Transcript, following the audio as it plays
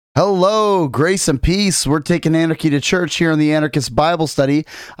Hello, grace and peace. We're taking anarchy to church here in the Anarchist Bible Study.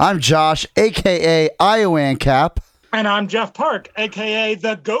 I'm Josh, aka Iowan Cap. And I'm Jeff Park, aka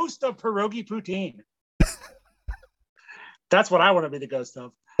the ghost of Pierogi Poutine. That's what I want to be the ghost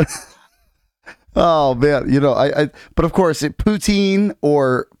of. Oh man, but of course, poutine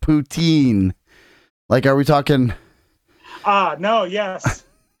or poutine. Like, are we talking? No, yes.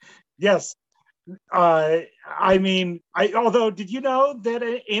 Yes. Although, did you know that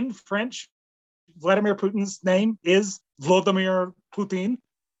in French, Vladimir Putin's name is Vladimir Poutine?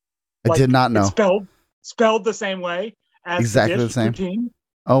 I did not know. It's spelled the same way as exactly the dish, the same. Poutine.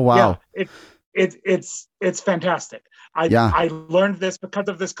 Oh wow! Yeah, it's fantastic. I learned this because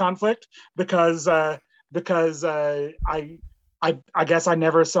of this conflict because I guess I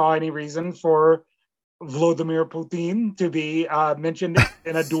never saw any reason for Vladimir Putin to be mentioned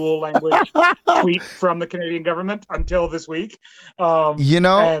in a dual language tweet from the Canadian government until this week.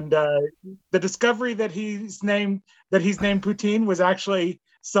 And the discovery that he's named Putin was actually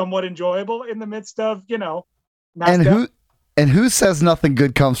somewhat enjoyable in the midst of, And who says nothing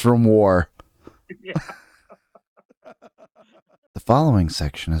good comes from war? Yeah. The following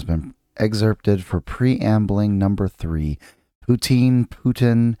section has been excerpted for preambling number 3,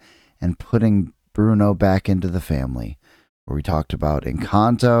 Putin, and putting Bruno back into the family, where we talked about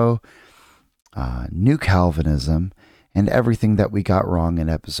Encanto, New Calvinism, and everything that we got wrong in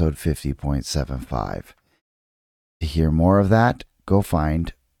episode 50.75. To hear more of that, go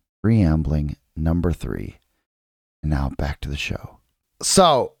find preambling number 3. And now back to the show.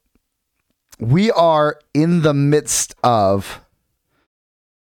 So, we are in the midst of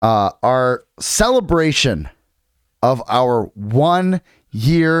our celebration of our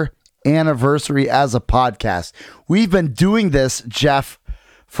 1-year anniversary as a podcast. We've been doing this, Jeff,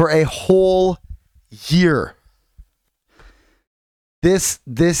 for a whole year. This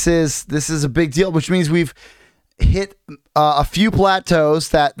is a big deal, which means we've hit a few plateaus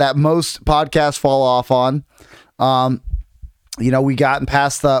that most podcasts fall off on. We gotten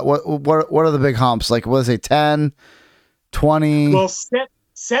past the what are the big humps? Like, what is it, 10, 20? Well,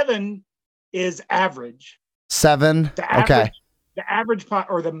 7 is average. 7? Okay. The average pot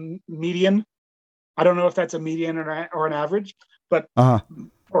or the median. I don't know if that's a median or an average, but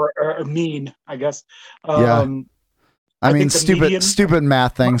or a mean, I guess. I mean, stupid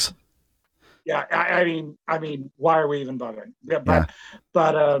math things. Yeah, I mean, why are we even bothering? Yeah,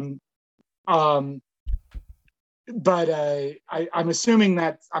 I'm assuming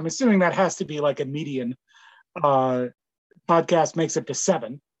that has to be like a median. Podcast makes it to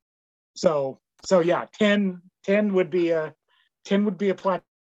 7. So yeah, 10 would be a plateau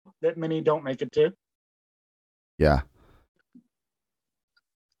that many don't make it to. Yeah.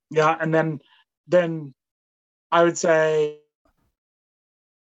 Yeah, and then I would say,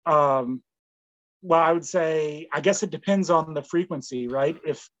 I guess it depends on the frequency, right?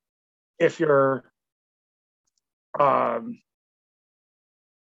 If you're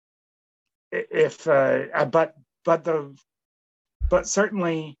but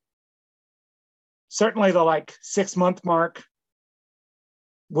certainly the like 6-month mark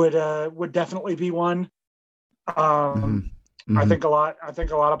would definitely be one. I think a lot of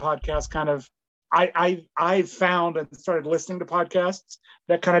podcasts kind of I found and started listening to podcasts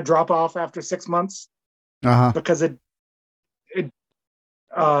that kind of drop off after 6 months because it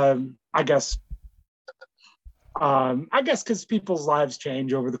I guess because people's lives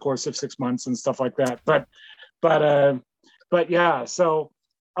change over the course of 6 months and stuff like that. But yeah, so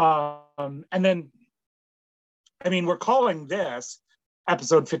and then I mean, we're calling this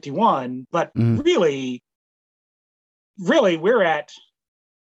episode 51, but really we're at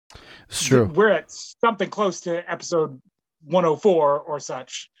something close to episode 104 or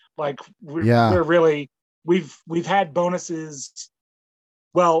such. Like we're really we've had bonuses.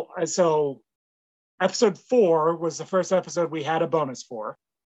 Well, so episode 4 was the first episode we had a bonus for.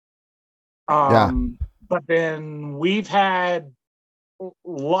 But then we've had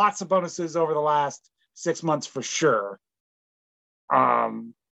lots of bonuses over the last 6 months for sure.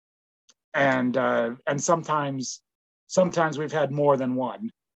 And sometimes we've had more than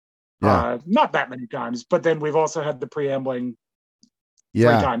one. Not that many times, but then we've also had the preambling 3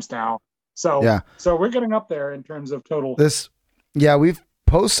 times now. So we're getting up there in terms of total. We've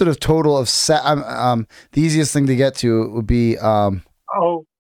posted a total of the easiest thing to get to would be for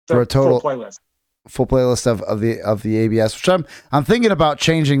a total full playlist of the ABS, which I'm thinking about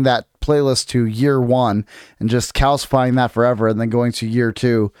changing that playlist to year 1 and just calcifying that forever, and then going to year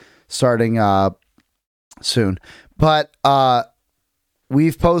 2 starting soon. But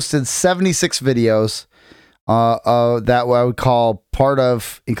we've posted 76 videos. that I would call part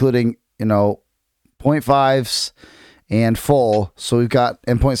of, including 0.5s and full. So we've got,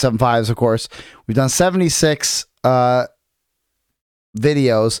 and 0.75s, of course. We've done 76 videos,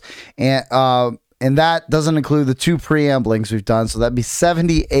 and that doesn't include the 2 preamblings we've done. So that'd be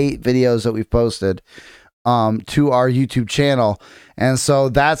 78 videos that we've posted to our YouTube channel. And so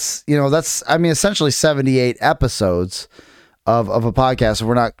that's essentially 78 episodes of a podcast. If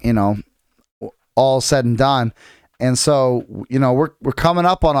we're not, all said and done. And so, we're coming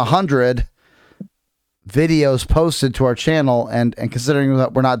up on 100 videos posted to our channel, and considering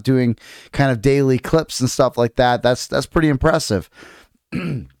that we're not doing kind of daily clips and stuff like that, that's pretty impressive.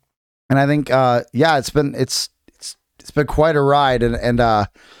 And I think it's been quite a ride, and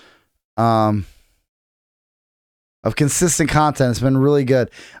of consistent content. It's been really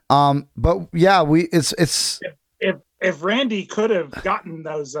good. But yeah, if Randy could have gotten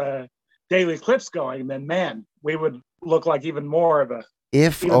those daily clips going, then man, we would look like even more of a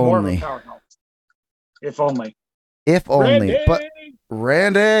powerhouse. If only. Randy! But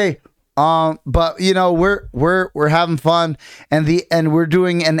Randy, but we're having fun, and we're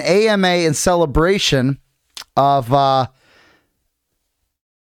doing an AMA in celebration of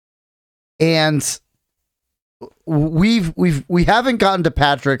and we haven't gotten to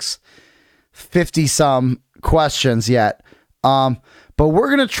Patrick's 50 some questions yet. But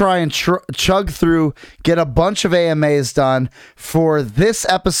we're going to try and chug through, get a bunch of AMAs done for this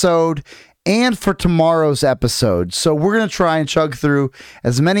episode and for tomorrow's episode. So we're going to try and chug through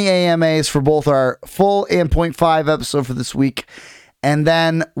as many AMAs for both our full and 0.5 episode for this week. And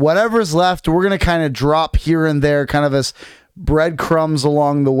then whatever's left, we're going to kind of drop here and there, kind of as breadcrumbs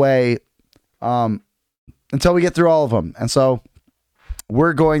along the way, until we get through all of them. And so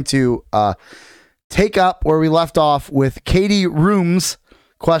we're going to take up where we left off with Katie Room's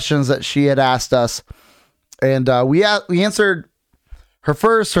questions that she had asked us. And we answered her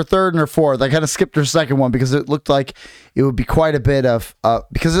first, her third, and her fourth. I kind of skipped her second one because it looked like it would be quite a bit of,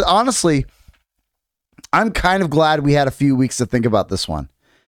 because honestly, I'm kind of glad we had a few weeks to think about this one,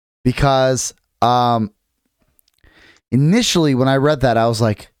 because initially when I read that, I was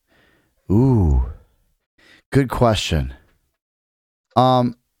like, ooh, good question.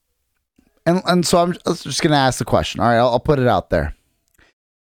 And so I'm just going to ask the question. All right, I'll put it out there.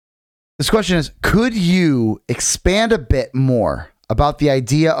 This question is, could you expand a bit more about the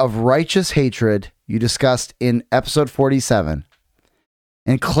idea of righteous hatred you discussed in episode 47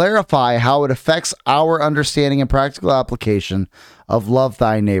 and clarify how it affects our understanding and practical application of love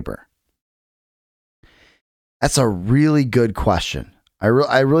thy neighbor? That's a really good question. I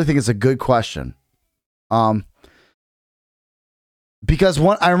really think it's a good question. Because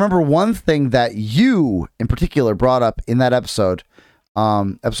I remember one thing that you in particular brought up in that episode,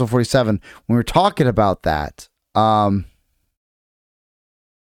 episode 47, when we were talking about that.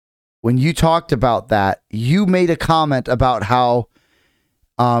 When you talked about that, you made a comment about how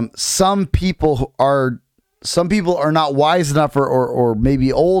some people are not wise enough or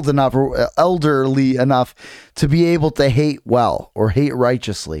maybe old enough or elderly enough to be able to hate well or hate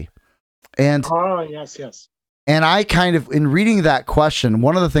righteously. And yes. And I kind of, in reading that question,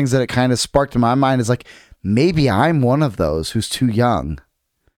 one of the things that it kind of sparked in my mind is like, maybe I'm one of those who's too young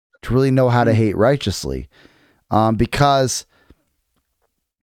to really know how to hate righteously. Because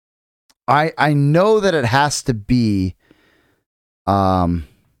I know that it has to be, I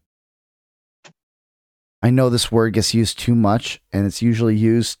know this word gets used too much, and it's usually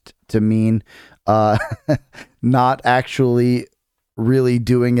used to mean not actually really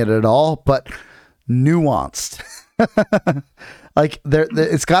doing it at all, but nuanced. Like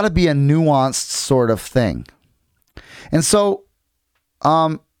it's got to be a nuanced sort of thing. And so,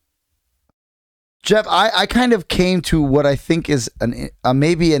 Jeff, I kind of came to what I think is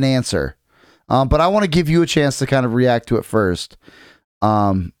maybe an answer, but I want to give you a chance to kind of react to it first.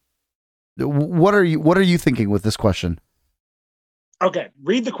 What are you thinking with this question? Okay,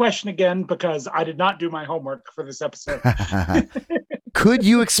 read the question again, because I did not do my homework for this episode. Could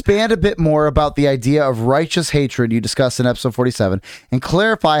you expand a bit more about the idea of righteous hatred you discussed in episode 47 and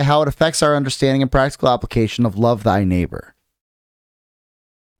clarify how it affects our understanding and practical application of love thy neighbor?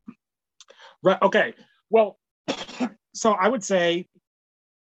 Right. Okay. Well, so I would say,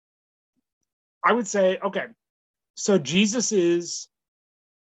 okay. So Jesus's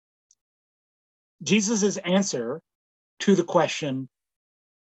answer to the question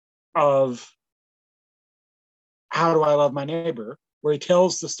of how do I love my neighbor, where he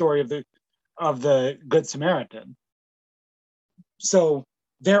tells the story of the Good Samaritan. So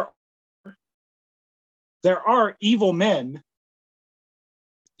there are evil men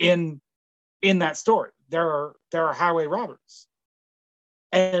in that story. there are highway robbers,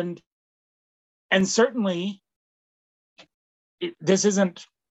 and certainly this isn't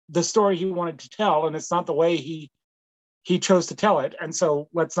the story he wanted to tell, and it's not the way he chose to tell it, and so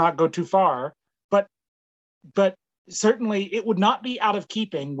let's not go too far. But certainly it would not be out of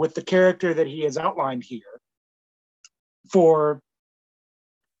keeping with the character that he has outlined here for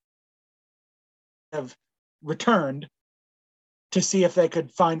have returned to see if they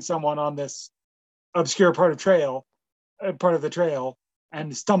could find someone on this obscure part of the trail,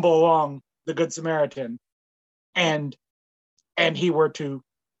 and stumble along the Good Samaritan, and he were to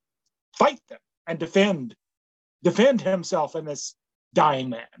fight them and defend himself and this dying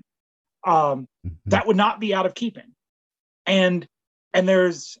man. That would not be out of keeping, and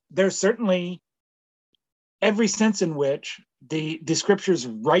there's certainly every sense in which the scriptures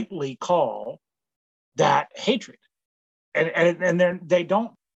rightly call that hatred, and they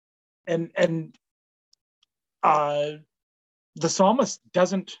don't, and the psalmist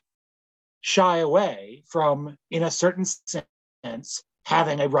doesn't shy away from, in a certain sense,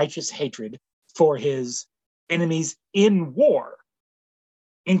 having a righteous hatred for his enemies in war,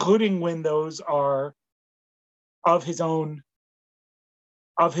 including when those are of his own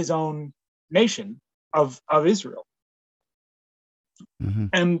nation of Israel.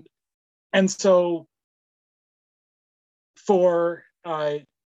 And so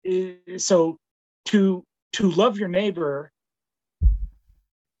to love your neighbor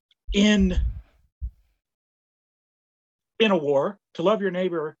in a war, to love your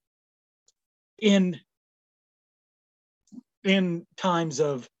neighbor in times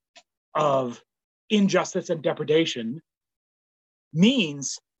of injustice and depredation,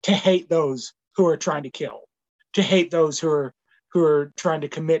 means to hate those who are trying to kill, to hate those who are trying to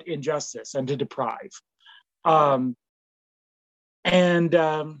commit injustice and to deprive. But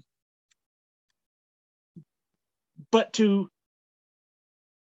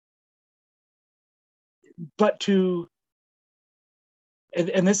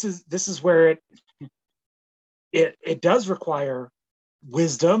this is where it does require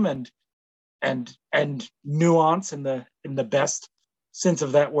wisdom and nuance in the best sense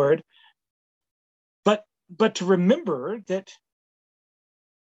of that word, but to remember that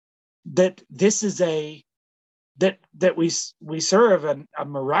this is that we serve a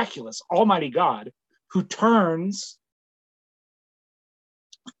miraculous almighty God who turns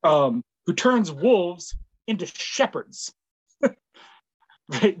wolves into shepherds.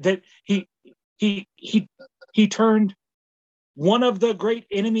 Right? That he turned one of the great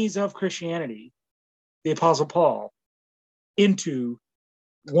enemies of Christianity, the Apostle Paul, into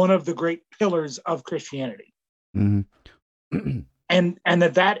one of the great pillars of Christianity. Mm-hmm. and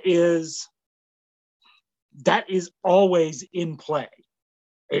that is always in play.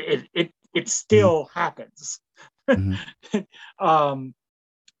 It still happens. Mm-hmm.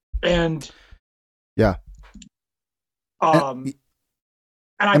 And yeah. And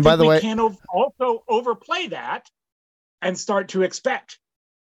I think we can also overplay that and start to expect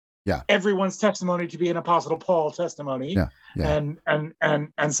everyone's testimony to be an Apostle Paul testimony, and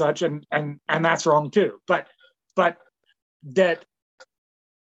such, and that's wrong too. But that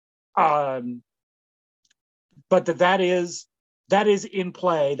that is in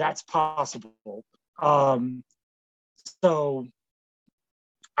play. That's possible. So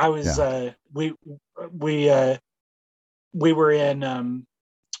I was we were in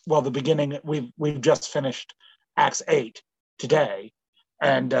the beginning. We've just finished Acts 8 today,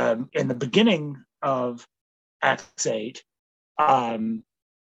 and in the beginning of Acts 8,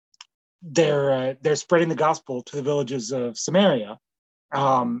 they're spreading the gospel to the villages of Samaria,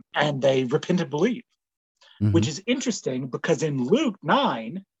 and they repent and believe, which is interesting because in Luke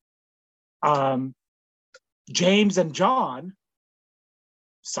 9, James and John,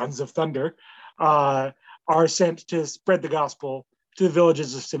 sons of thunder, are sent to spread the gospel to the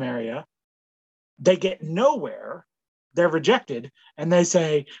villages of Samaria. They get nowhere. They're rejected, and they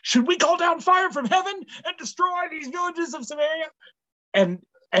say, "Should we call down fire from heaven and destroy these villages of Samaria?" And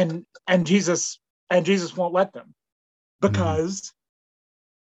Jesus won't let them, because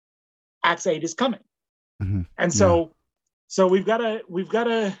Acts 8 is coming. And so we've got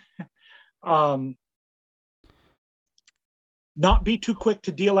to not be too quick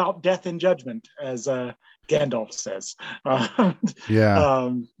to deal out death and judgment, as Gandalf says.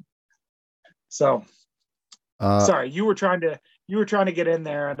 Sorry, you were trying to get in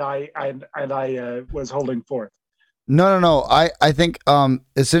there, and I was holding forth. No. I think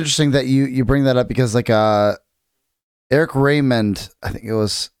it's interesting that you bring that up, because like Eric Raymond, I think it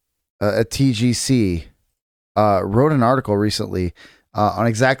was at TGC, wrote an article recently on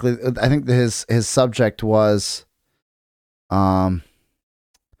exactly. I think his subject was, gosh,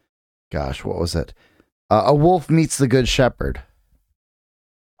 what was it? A wolf meets the good shepherd.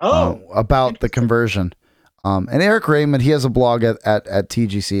 About the conversion. And Eric Raymond, he has a blog at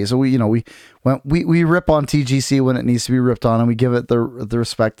TGC. So we rip on TGC when it needs to be ripped on, and we give it the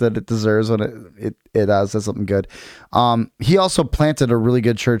respect that it deserves when it says something good. He also planted a really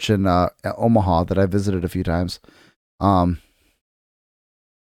good church in Omaha that I visited a few times.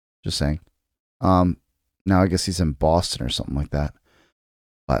 Just saying. Now I guess he's in Boston or something like that.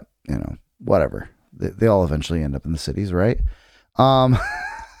 But whatever. They all eventually end up in the cities, right? But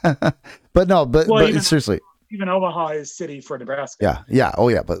seriously. Even Omaha is city for Nebraska. Yeah. Oh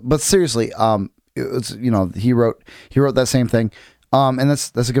yeah, but seriously, it's he wrote that same thing, and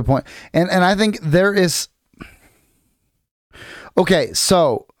that's a good point, and I think there is. Okay,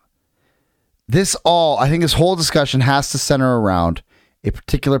 so I think this whole discussion has to center around a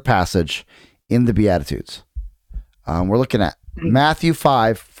particular passage in the Beatitudes. We're looking at Matthew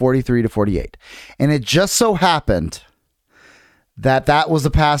 5:43-48, and it just so happened that was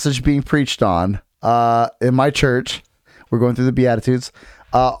the passage being preached on in my church. We're going through the Beatitudes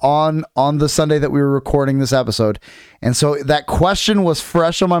on the Sunday that we were recording this episode. And so that question was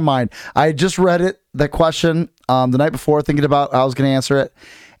fresh on my mind. I had just read it, that question, the night before, thinking about how I was going to answer it.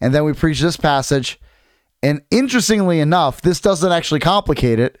 And then we preached this passage. And interestingly enough, this doesn't actually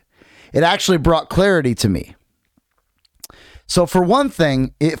complicate it. It actually brought clarity to me. So for one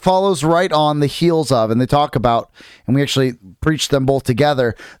thing, it follows right on the heels of, and they talk about, and we actually preached them both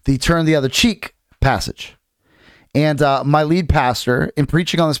together, the turn the other cheek passage. And my lead pastor, in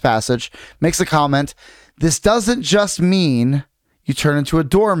preaching on this passage, makes a comment, this doesn't just mean you turn into a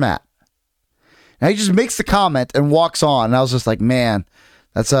doormat. Now he just makes the comment and walks on. And I was just like, man,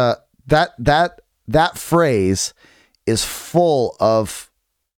 that phrase is full of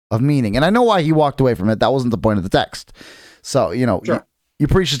meaning. And I know why he walked away from it. That wasn't the point of the text. So, sure. you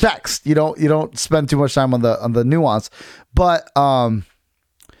preach the text. You don't spend too much time on the nuance. But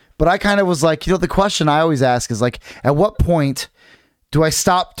I kind of was like, the question I always ask is like, at what point do I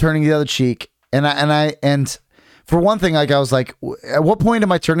stop turning the other cheek? And for one thing, like I was like, at what point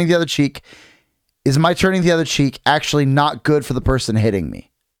am I turning the other cheek? Is my turning the other cheek actually not good for the person hitting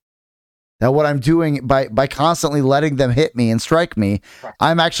me? Now, what I'm doing by constantly letting them hit me and strike me,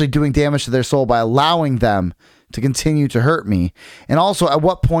 I'm actually doing damage to their soul by allowing them to continue to hurt me. And also, at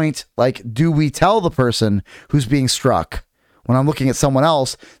what point, like, do we tell the person who's being struck, when I'm looking at someone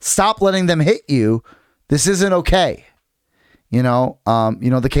else, stop letting them hit you? This isn't okay.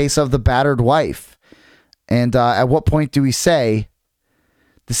 The case of the battered wife. And at what point do we say,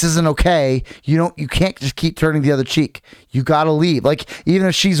 this isn't okay? You can't just keep turning the other cheek. You got to leave. Like, even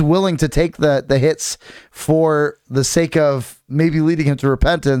if she's willing to take the hits for the sake of maybe leading him to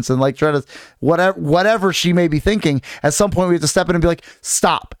repentance and like try to whatever she may be thinking, at some point we have to step in and be like,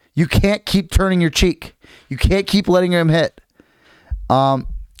 stop. You can't keep turning your cheek. You can't keep letting him hit. But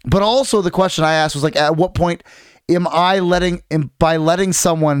also the question I asked was like, at what point by letting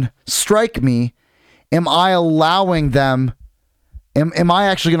someone strike me, am I allowing them? Am I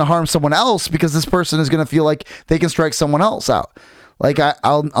actually going to harm someone else because this person is going to feel like they can strike someone else out? Like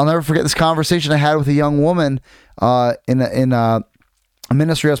I'll never forget this conversation I had with a young woman in a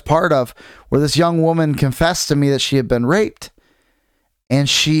ministry I was part of, where this young woman confessed to me that she had been raped, and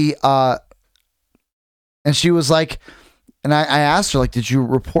she was like, and I asked her, like, did you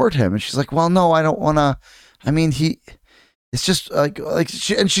report him? And she's like, well, no, I don't want to. I mean, it's just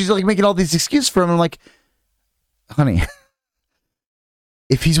and she's like making all these excuses for him. I'm like, honey.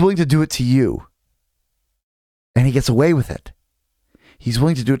 If he's willing to do it to you and he gets away with it, he's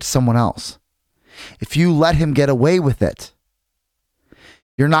willing to do it to someone else. If you let him get away with it,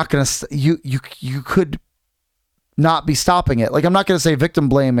 you're not going to, you could not be stopping it. Like, I'm not going to say victim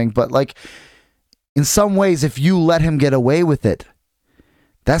blaming, but like in some ways, if you let him get away with it,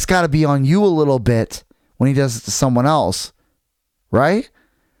 that's got to be on you a little bit when he does it to someone else, right?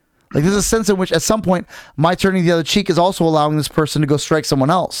 Like, there's a sense in which at some point my turning the other cheek is also allowing this person to go strike someone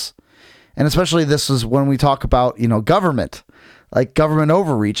else. And especially this is when we talk about, government, like government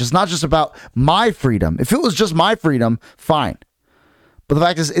overreach. It's not just about my freedom. If it was just my freedom, fine. But the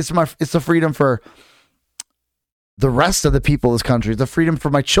fact is, it's the freedom for the rest of the people of this country, the freedom for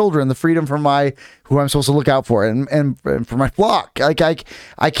my children, the freedom for who I'm supposed to look out for, and for my flock. Like,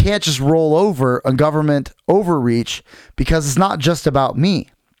 I can't just roll over a government overreach because it's not just about me.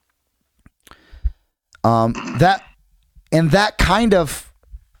 That kind of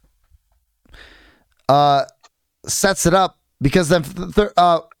sets it up, because then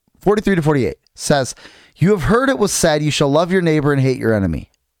 43-48 says, You have heard it was said, you shall love your neighbor and hate your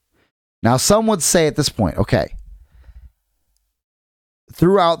enemy. Now, some would say at this point, okay,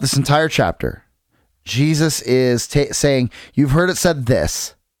 throughout this entire chapter, Jesus is saying, you've heard it said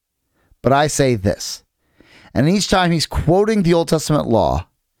this, but I say this. And each time he's quoting the Old Testament law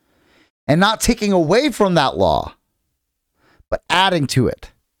and not taking away from that law, but adding to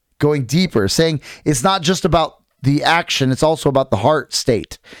it, going deeper, saying it's not just about the action, it's also about the heart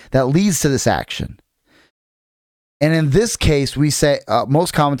state that leads to this action. And in this case, we say,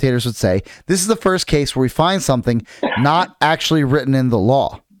 most commentators would say, this is the first case where we find something not actually written in the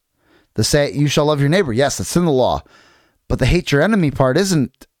law. The say, you shall love your neighbor. Yes, it's in the law. But the hate your enemy part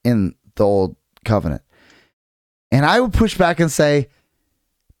isn't in the old covenant. And I would push back and say,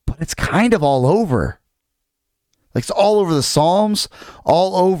 but it's kind of all over. Like, it's all over the Psalms,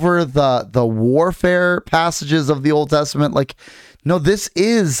 all over the warfare passages of the Old Testament. Like, no, this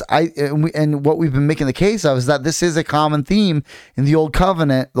is, and what we've been making the case of is that this is a common theme in the Old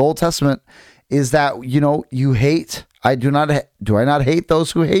Covenant, the Old Testament, is that, you hate, do I not hate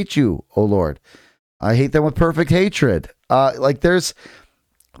those who hate you, O Lord? I hate them with perfect hatred. There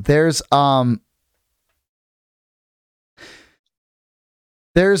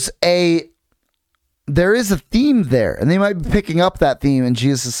is a theme there, and they might be picking up that theme, and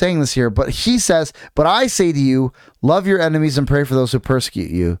Jesus is saying this here, but he says, but I say to you, love your enemies and pray for those who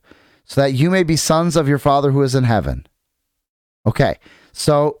persecute you, so that you may be sons of your Father who is in heaven. Okay,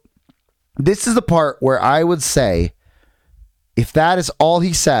 so this is the part where I would say, if that is all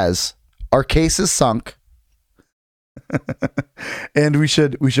he says, our case is sunk, and we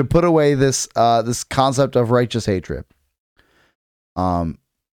should put away this concept of righteous hatred, and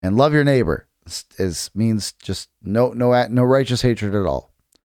love your neighbor. Means just no righteous hatred at all.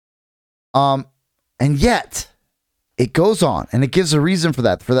 And yet it goes on and it gives a reason for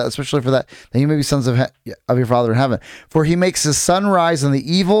that, especially for that you may be sons of your Father in heaven. For he makes his sun rise on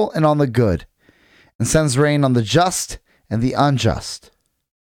the evil and on the good, and sends rain on the just and the unjust.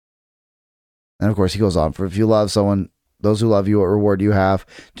 And of course he goes on, for if you love someone, those who love you, what reward do you have?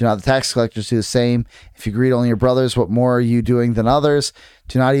 Do not the tax collectors do the same? If you greet only your brothers, what more are you doing than others?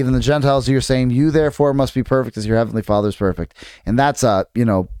 Do not even the Gentiles do your same? You therefore must be perfect as your heavenly Father is perfect. And that's a,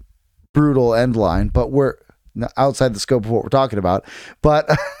 brutal end line, but we're outside the scope of what we're talking about. But,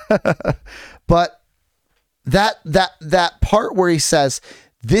 but that part where he says,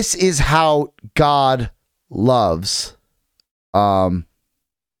 this is how God loves, the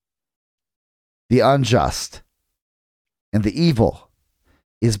unjust and the evil,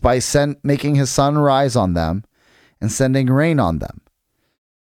 is by making his sun rise on them and sending rain on them.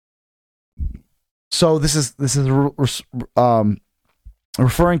 So this is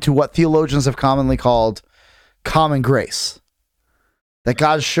referring to what theologians have commonly called common grace. That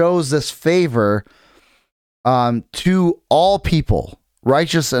God shows this favor to all people,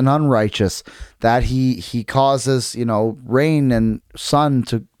 righteous and unrighteous, that he causes, rain and sun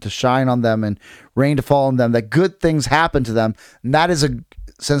to shine on them and rain to fall on them, that good things happen to them. And that is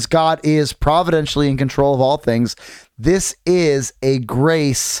since God is providentially in control of all things, this is a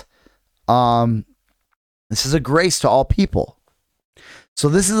grace. This is a grace to all people. So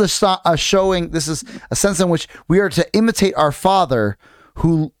this is a showing, this is a sense in which we are to imitate our Father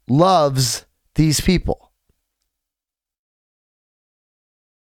who loves these people.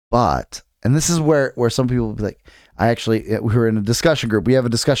 But, and this is where some people will be like, we were in a discussion group. We have a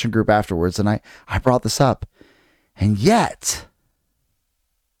discussion group afterwards, and I brought this up. And yet,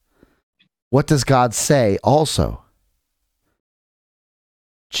 what does God say also?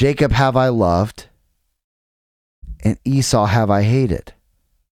 Jacob have I loved, and Esau have I hated.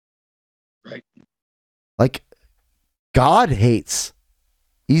 Right. Like, God hates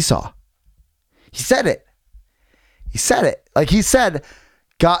Esau. He said it. Like, he said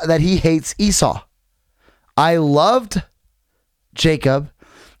God, that he hates Esau. I loved Jacob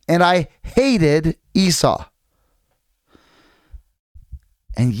and I hated Esau.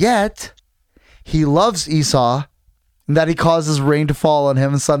 And yet he loves Esau, and that he causes rain to fall on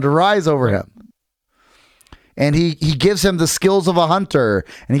him and sun to rise over him. And he gives him the skills of a hunter,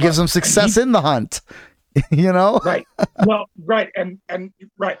 and he gives him success in the hunt. Right. Well, right. And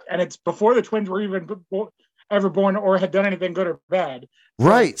it's before the twins were even ever born or had done anything good or bad.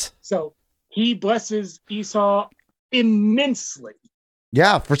 Right. So he blesses Esau immensely.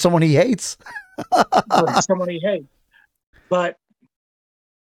 Yeah, for someone he hates.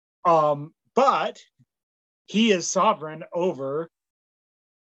 But he is sovereign over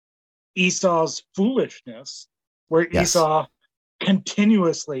Esau's foolishness, where Esau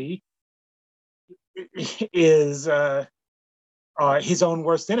continuously is his own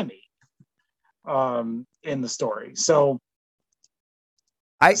worst enemy. in the story. So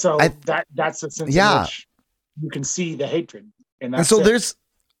that's the sense in which you can see the hatred in that. And so this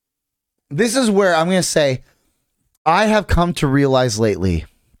is where I'm going to say, I have come to realize lately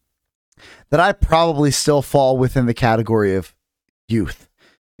that I probably still fall within the category of youth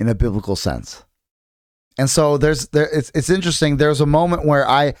in a biblical sense. And so it's interesting. There's a moment where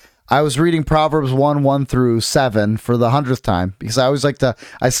I was reading Proverbs 1 through 7 for the 100th time, because I always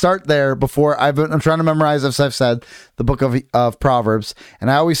I start there before I'm trying to memorize, as I've said, the book of Proverbs.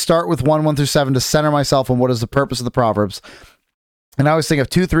 And I always start with 1 through 7 to center myself on what is the purpose of the Proverbs. And I always think of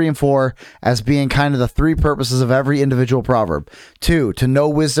 2, 3, and 4 as being kind of the three purposes of every individual proverb. 2, to know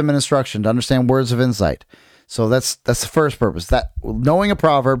wisdom and instruction, to understand words of insight. So that's the first purpose. That knowing a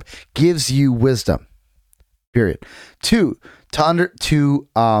proverb gives you wisdom. Period. 2, to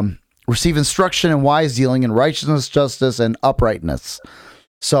receive instruction in wise dealing in righteousness, justice, and uprightness.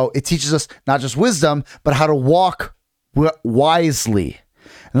 So it teaches us not just wisdom, but how to walk wisely.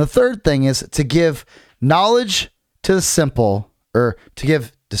 And the third thing is to give knowledge to the simple, or to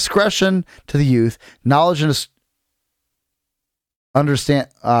give discretion to the youth, knowledge and knowledge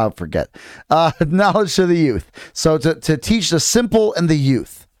to the youth. So to teach the simple and the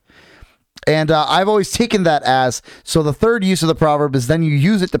youth. And I've always taken that as, so the third use of the proverb is then you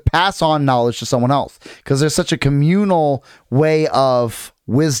use it to pass on knowledge to someone else, because there's such a communal way of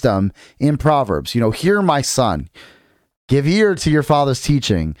wisdom in Proverbs. Hear my son, give ear to your father's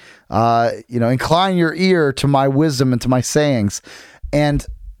teaching, incline your ear to my wisdom and to my sayings. And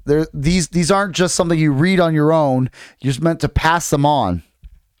these aren't just something you read on your own. You're just meant to pass them on.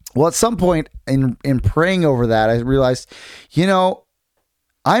 Well, at some point in praying over that, I realized,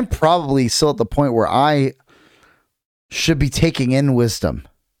 I'm probably still at the point where I should be taking in wisdom.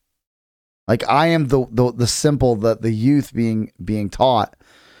 Like I am the simple, the youth being taught.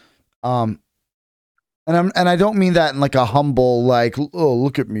 And I don't mean that in like a humble, like, oh,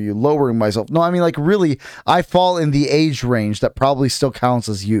 look at me, lowering myself. No, I mean like really, I fall in the age range that probably still counts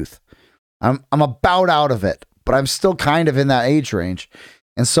as youth. I'm about out of it, but I'm still kind of in that age range.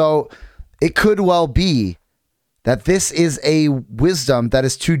 And so it could well be that this is a wisdom that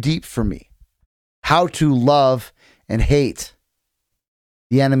is too deep for me. How to love and hate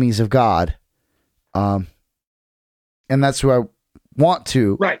the enemies of God. And that's who I want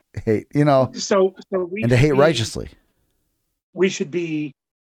to hate, So and to hate righteously. We should be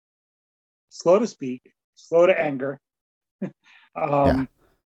slow to speak, slow to anger.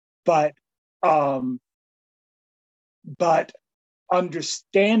 But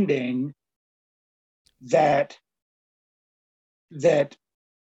understanding that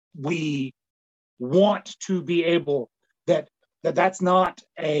we want to be able, that's not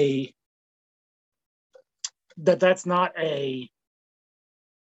an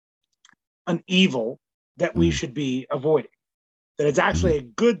evil that we should be avoiding, that it's actually a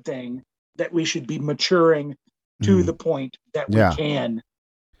good thing that we should be maturing to the point that we can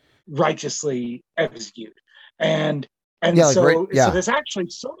righteously execute. So this actually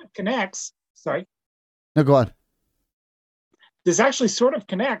sort of connects. Sorry. No, go on. This actually sort of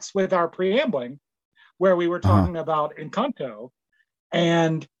connects with our preambling, where we were talking about Encanto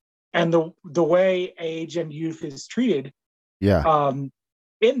and the way age and youth is treated. In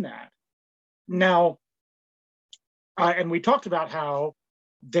that. Now, and we talked about how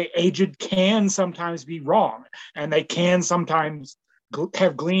the aged can sometimes be wrong, and they can sometimes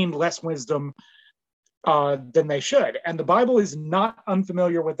have gleaned less wisdom than they should. And the Bible is not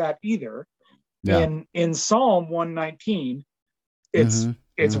unfamiliar with that either. Yeah. In Psalm 119, it's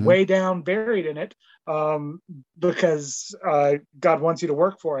way down buried in it, because God wants you to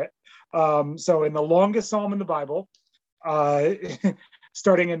work for it. So in the longest psalm in the Bible,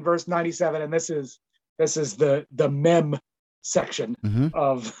 starting in verse 97, and this is the mem section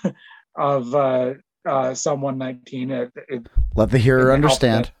of Psalm 119. Let the hearer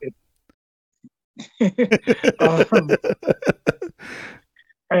understand.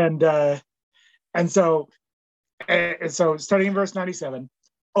 And so starting in verse 97,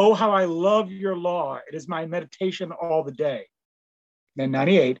 oh, how I love your law. It is my meditation all the day. Then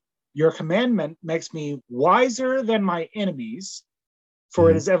 98, your commandment makes me wiser than my enemies, for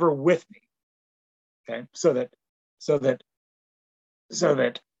it is ever with me. Okay. So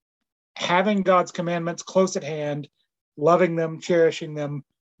that having God's commandments close at hand, loving them, cherishing them,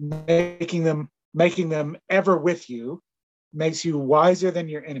 making them ever with you, makes you wiser than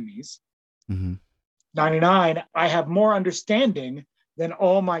your enemies. 99, I have more understanding than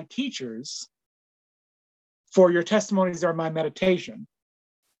all my teachers, for your testimonies are my meditation.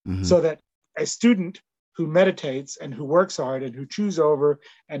 So that a student who meditates and who works hard and who chews over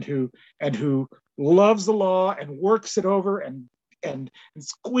and who loves the law and works it over and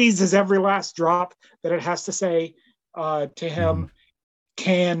squeezes every last drop that it has to say to him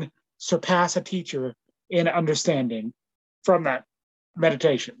can surpass a teacher in understanding from that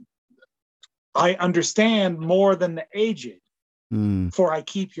meditation. I understand more than the aged, for I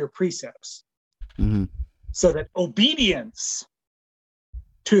keep your precepts. So that obedience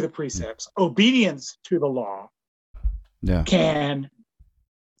to the precepts, obedience to the law, can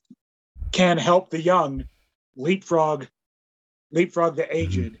help the young leapfrog the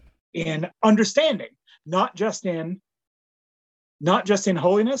aged in understanding, not just in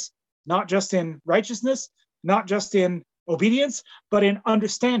holiness, not just in righteousness, not just in obedience, but in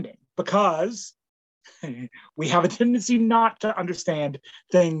understanding, because we have a tendency not to understand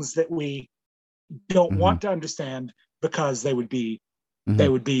things that we don't want to understand, because they would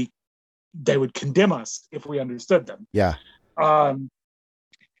condemn us if we understood them.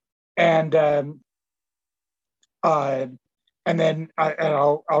 And then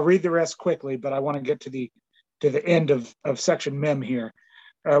I'll read the rest quickly, but I want to get to the end of section Mem here,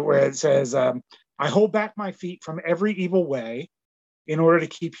 where it says, I hold back my feet from every evil way in order to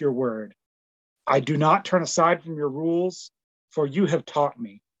keep your word. I do not turn aside from your rules, for you have taught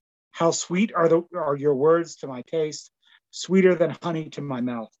me. How sweet are your words to my taste, sweeter than honey to my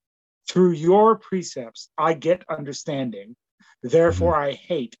mouth. Through your precepts I get understanding. Therefore I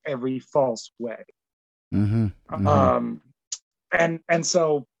hate every false way. And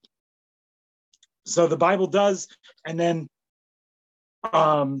so the Bible does, and then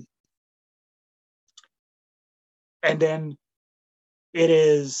it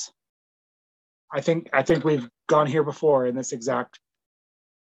is, I think we've gone here before in this exact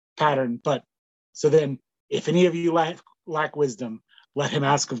pattern, but so then if any of you lack wisdom, let him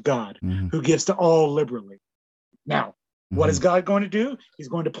ask of God, who gives to all liberally. Now, what is God going to do? He's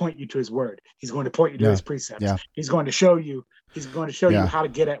going to point you to his word. He's going to point you to his precepts. He's going to show you you how to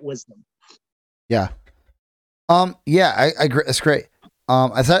get at wisdom. I agree. That's great.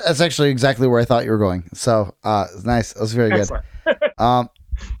 That's actually exactly where I thought you were going. So, it's nice. It was very Excellent. Good.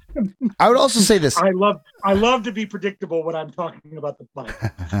 I would also say this. I love to be predictable when I'm talking about the Bible.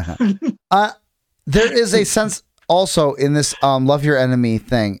 There is a sense also in this love your enemy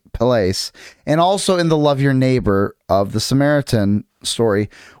thing, place, and also in the love your neighbor of the Samaritan story,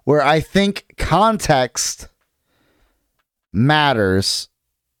 where I think context matters,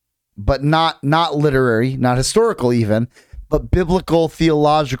 but not literary, not historical even, but biblical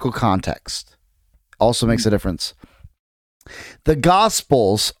theological context also makes a difference. The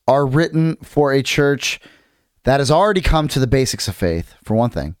Gospels are written for a church that has already come to the basics of faith, for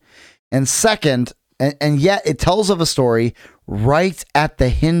one thing. And second, and yet it tells of a story right at the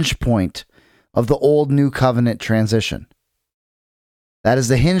hinge point of the old new covenant transition. That is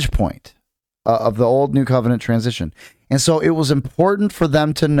the hinge point of the old new covenant transition. And so it was important for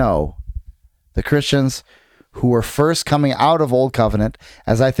them to know, the Christians who were first coming out of old covenant,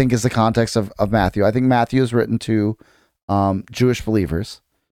 as I think is the context of Matthew. I think Matthew is written to Jewish believers.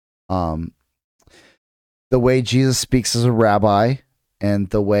 The way Jesus speaks as a rabbi,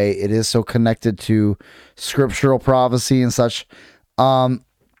 and the way it is so connected to scriptural prophecy and such. I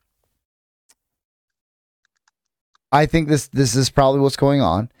think this is probably what's going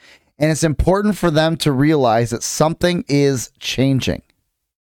on. And it's important for them to realize that something is changing.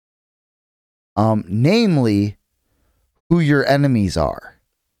 Namely, who your enemies are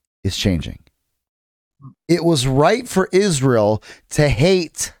is changing. It was right for Israel to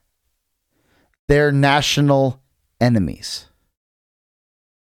hate their national enemies.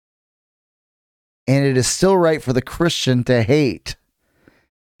 And it is still right for the Christian to hate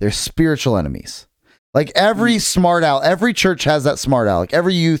their spiritual enemies. Like every smart aleck, every church has that smart aleck.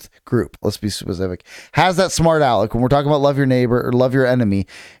 Every youth group, let's be specific, has that smart aleck when we're talking about love your neighbor or love your enemy,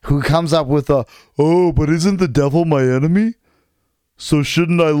 who comes up with but isn't the devil my enemy? So should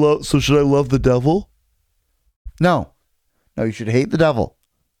I love the devil? No, you should hate the devil.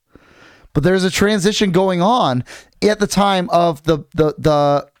 But there's a transition going on at the time of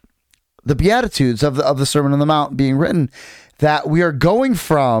the Beatitudes of the Sermon on the Mount being written, that we are going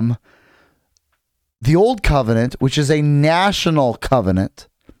from the old covenant, which is a national covenant,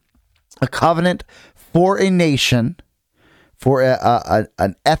 a covenant for a nation, for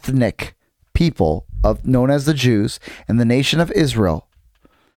an ethnic people known as the Jews and the nation of Israel,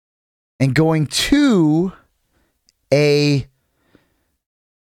 and going to a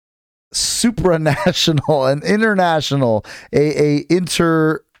supranational, an international, a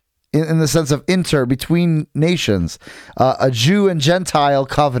in the sense of between nations, a Jew and Gentile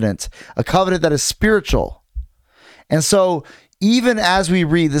covenant, a covenant that is spiritual. And so even as we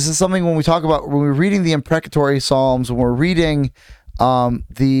read, this is something when we're reading the imprecatory Psalms, when we're reading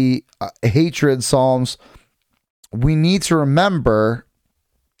the hatred Psalms, we need to remember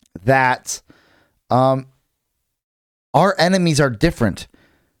that our enemies are different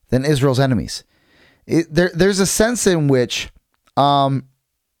than Israel's enemies. There's a sense in which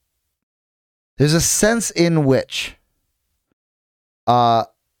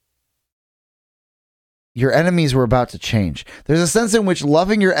your enemies were about to change. There's a sense in which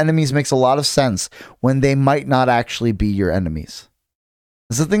loving your enemies makes a lot of sense when they might not actually be your enemies.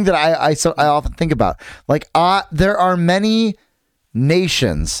 It's the thing that I often think about. Like, there are many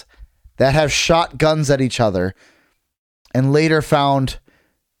nations that have shot guns at each other and later found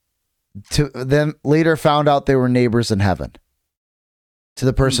out they were neighbors in heaven to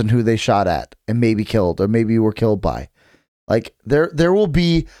the person who they shot at and maybe killed or maybe were killed by. Like, there will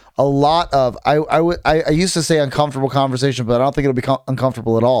be a lot of, I used to say uncomfortable conversation, but I don't think it'll be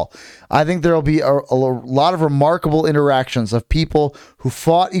uncomfortable at all. I think there'll be a lot of remarkable interactions of people who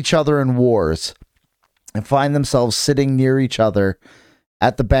fought each other in wars and find themselves sitting near each other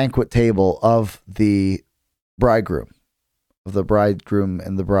at the banquet table of the bridegroom and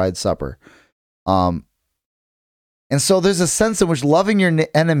the bride's supper. And so there's a sense in which loving your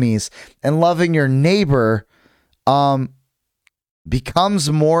enemies and loving your neighbor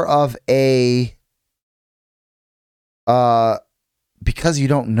becomes more of a because you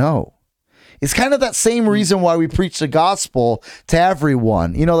don't know. It's kind of that same reason why we preach the gospel to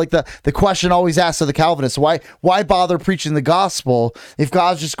everyone. You know, like the question always asked of the Calvinists, why bother preaching the gospel if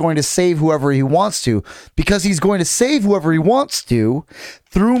God's just going to save whoever he wants to? Because he's going to save whoever he wants to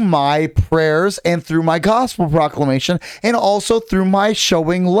through my prayers and through my gospel proclamation and also through my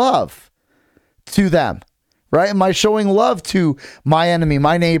showing love to them. Right? Am I showing love to my enemy,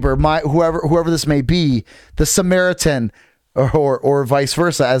 my neighbor, my whoever this may be, the Samaritan, or vice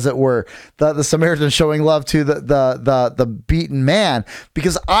versa, as it were, the Samaritan showing love to the beaten man,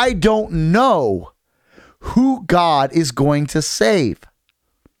 because I don't know who God is going to save.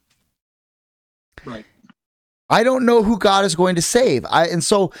 Right. I don't know who God is going to save.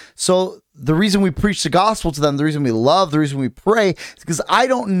 So the reason we preach the gospel to them, the reason we love, the reason we pray, is because I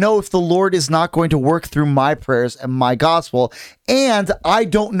don't know if the Lord is not going to work through my prayers and my gospel, and I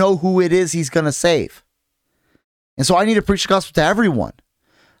don't know who it is he's going to save. And so I need to preach the gospel to everyone.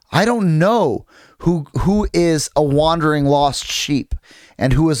 I don't know who is a wandering lost sheep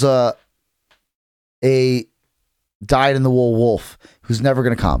and who is a dyed-in-the-wool wolf who's never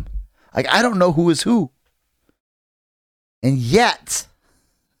going to come. Like, I don't know who is who. And yet,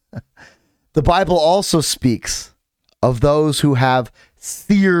 the Bible also speaks of those who have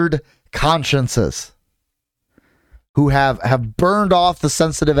seared consciences, who have burned off the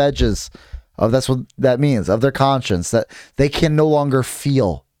sensitive edges of, that's what that means, of their conscience, that they can no longer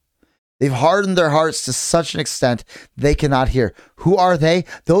feel. They've hardened their hearts to such an extent they cannot hear. Who are they?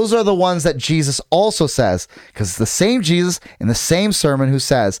 Those are the ones that Jesus also says, because it's the same Jesus in the same sermon who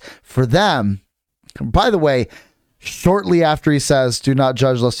says, for them, by the way, shortly after he says, do not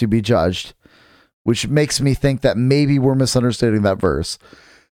judge lest you be judged, which makes me think that maybe we're misunderstanding that verse.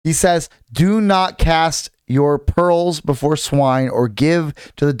 He says, do not cast your pearls before swine or give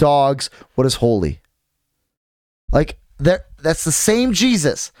to the dogs what is holy. Like, that's the same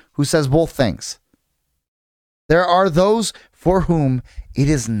Jesus who says both things. There are those for whom it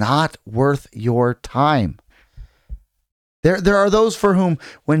is not worth your time. There are those for whom,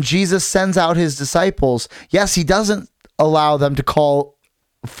 when Jesus sends out his disciples, yes, he doesn't allow them to call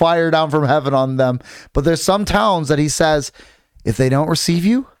fire down from heaven on them, but there's some towns that he says, if they don't receive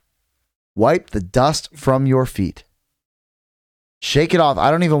you, wipe the dust from your feet. Shake it off.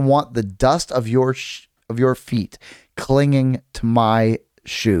 I don't even want the dust of your feet clinging to my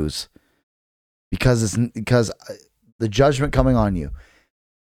shoes, because the judgment coming on you.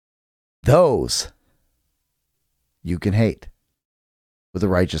 Those you can hate with a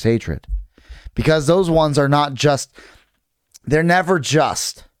righteous hatred, because those ones are not just, they're never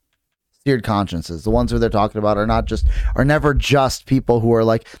just seared consciences. The ones who they're talking about are never just people who are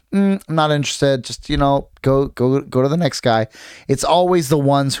like, I'm not interested, just, go to the next guy. It's always the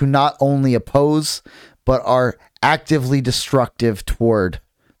ones who not only oppose, but are actively destructive toward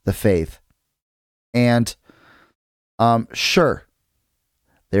the faith. And sure,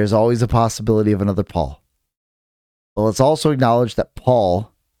 there's always a possibility of another Paul. But let's also acknowledge that Paul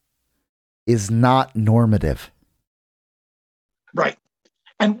is not normative. Right.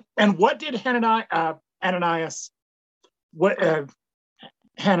 And what did Ananias,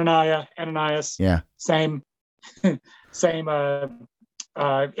 Hananiah, Ananias, Yeah. same, same.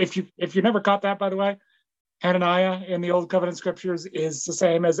 If you never caught that, by the way, Hananiah in the Old Covenant scriptures is the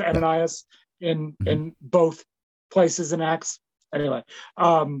same as Yeah. Ananias in both places in Acts. Anyway,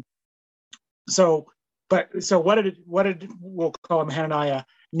 so what did we'll call him Hananiah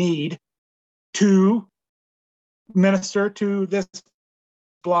need to minister to this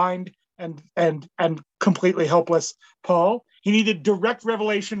blind and completely helpless Paul? He needed direct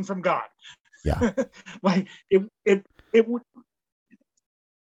revelation from God. Yeah. Like it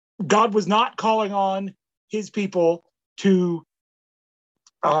God was not calling on his people to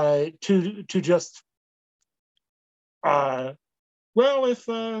just well, if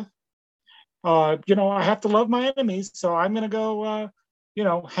I have to love my enemies, so I'm going to go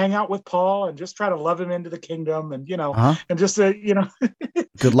hang out with Paul and just try to love him into the kingdom, and and just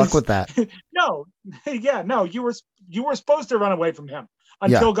good luck with that. No, yeah, no, you were supposed to run away from him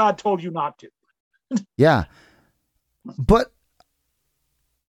until God told you not to. Yeah, but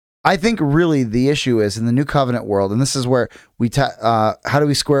I think really the issue is in the New Covenant world, and this is where how do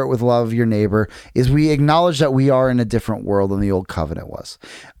we square it with love your neighbor, is we acknowledge that we are in a different world than the Old Covenant was.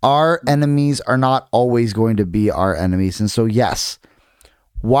 Our enemies are not always going to be our enemies. And so, yes,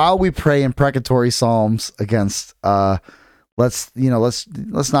 while we pray imprecatory psalms against, let's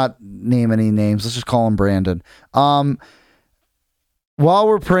not name any names. Let's just call him Brandon. While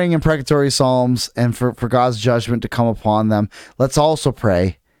we're praying imprecatory psalms and for God's judgment to come upon them, let's also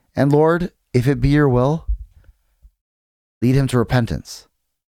pray. And Lord, if it be your will, lead him to repentance,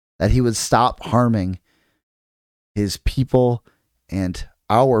 that he would stop harming his people and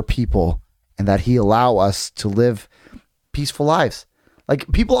our people, and that he allow us to live peaceful lives. Like,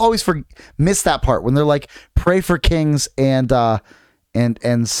 people always miss that part when they're like, pray for kings and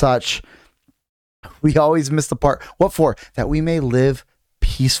such. We always miss the part. What for? That we may live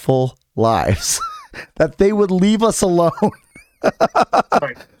peaceful lives, that they would leave us alone.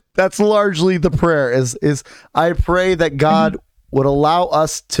 Right. That's largely the prayer is I pray that God would allow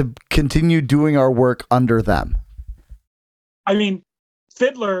us to continue doing our work under them. I mean,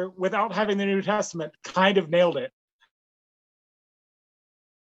 Fiddler, without having the New Testament, kind of nailed it.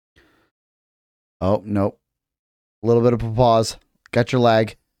 Oh, nope. A little bit of a pause. Got your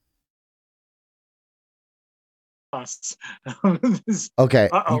lag. Okay.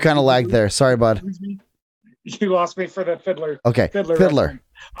 You kind of lagged there. Sorry, bud. You lost me for the Fiddler. Okay. Fiddler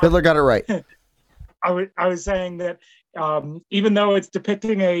got it right. I was saying that even though it's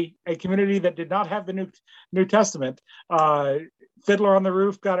depicting a community that did not have the New Testament, Fiddler on the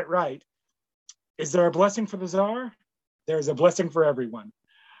Roof got it right. Is there a blessing for the Tsar? There's a blessing for everyone.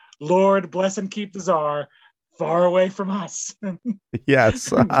 Lord, bless and keep the Tsar far away from us.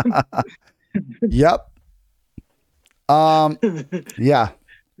 Yes. Yep. Yeah.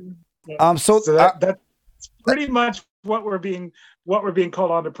 So that's pretty much what we're being called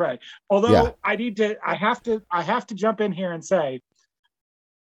on to pray. Although I have to jump in here and say,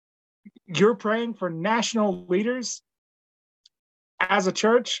 you're praying for national leaders as a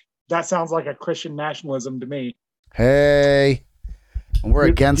church. That sounds like a Christian nationalism to me. Hey, we're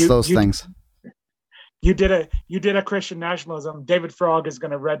against those things. You did a Christian nationalism. David Frog is going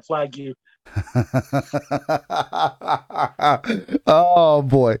to red flag you. Oh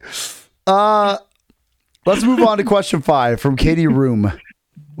boy. Let's move on to question 5 from Katie Room,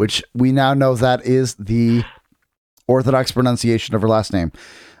 which we now know that is the Orthodox pronunciation of her last name.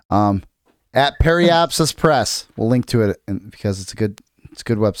 At Periapsis Press, we'll link to it because it's a good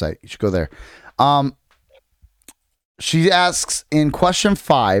website. You should go there. She asks in question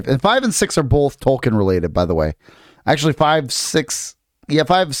 5, and 5 and 6 are both Tolkien related, by the way. Actually, 5, 6,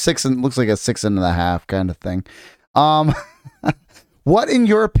 6, and looks like a 6.5 kind of thing. What, in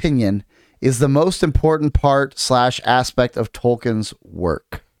your opinion, is the most important part / aspect of Tolkien's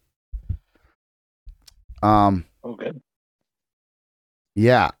work? Okay.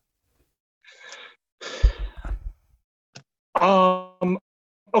 Yeah.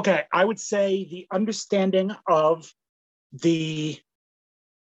 Okay, I would say the understanding of the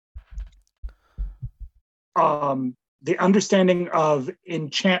understanding of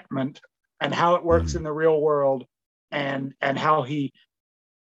enchantment and how it works in the real world, and how he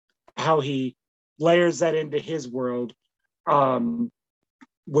layers that into his world,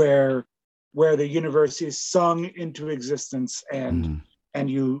 where the universe is sung into existence, and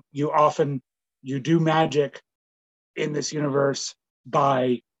you do magic in this universe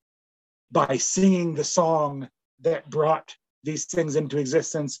by singing the song that brought these things into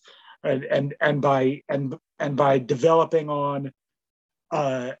existence, and by developing on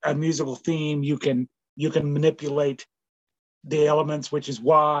a musical theme, you can manipulate the elements, which is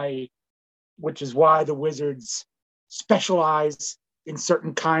why the wizards specialize in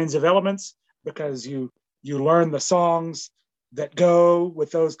certain kinds of elements, because you learn the songs that go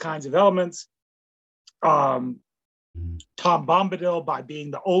with those kinds of elements. Tom Bombadil, by being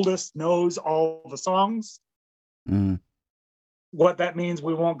the oldest, knows all the songs. What that means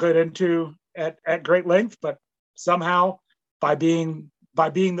we won't get into at great length, but somehow by being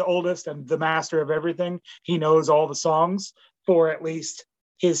the oldest and the master of everything, he knows all the songs for at least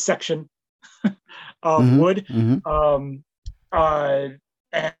his section of wood.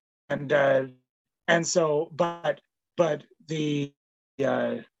 And so, but the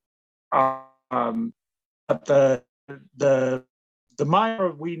the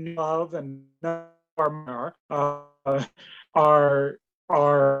minor we know of and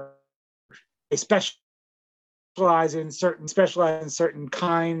are specialize in certain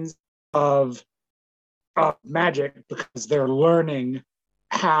kinds of magic, because they're learning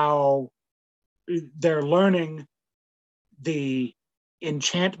the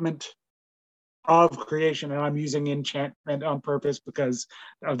enchantment of creation. And I'm using enchantment on purpose because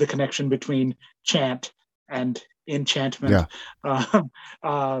of the connection between chant and enchantment.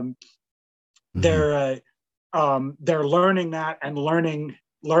 They're learning that, and learning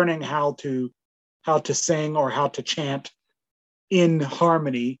how to sing or how to chant in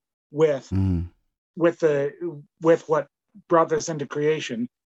harmony with what brought this into creation.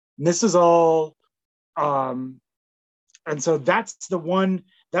 And this is all, and so that's the one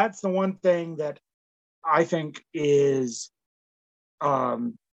thing that I think is,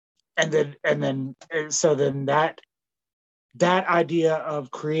 and then that idea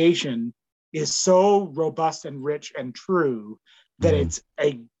of creation is so robust and rich and true that it's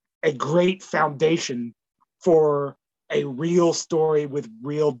a great foundation for a real story with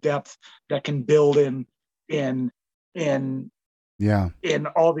real depth that can build in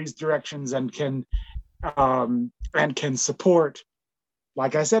all these directions, and can support,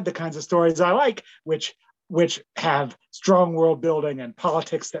 like I said, the kinds of stories I like, which have strong world building and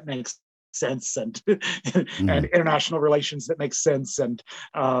politics that makes sense, and and international relations that makes sense, and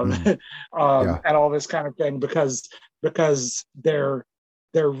and all this kind of thing, because they're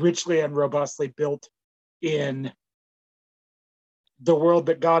richly and robustly built in the world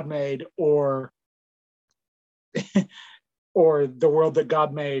that God made, or the world that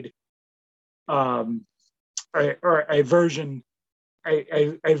God made, or a version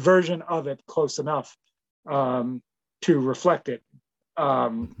of it close enough to reflect it.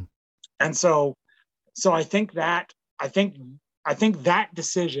 And so I think that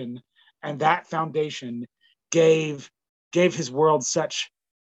decision and that foundation gave his world such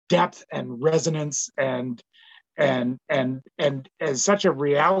depth and resonance and as such a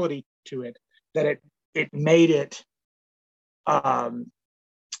reality to it, that it made it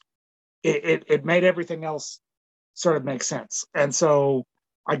it made everything else sort of make sense. And so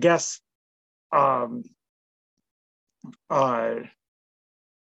I guess I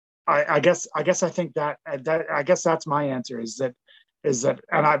guess I think that I guess that's my answer, is that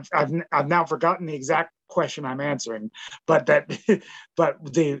and I've now forgotten the exact question I'm answering, but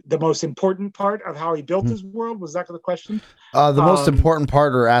the most important part of how he built his world, was that the question? The most important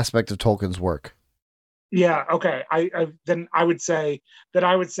part or aspect of Tolkien's work. Yeah. Okay. Then I would say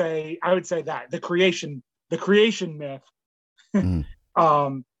that the creation myth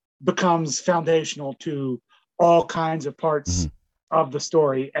becomes foundational to all kinds of parts of the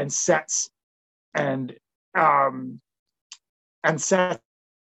story, and sets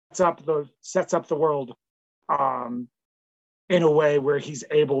up the world in a way where he's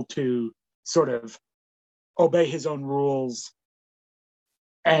able to sort of obey his own rules,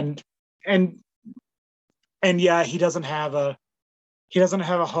 and yeah, he doesn't have a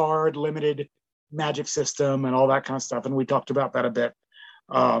hard limited magic system and all that kind of stuff, and we talked about that a bit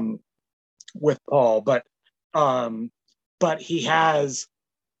with Paul, but he has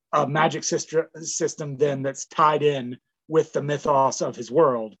a magic system then that's tied in with the mythos of his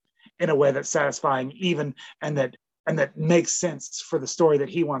world in a way that's satisfying, even and that makes sense for the story that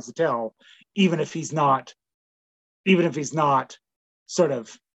he wants to tell, even if he's not sort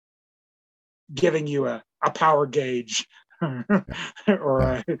of giving you a power gauge or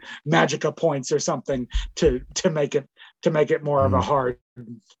a magica points or something to make it more of a hard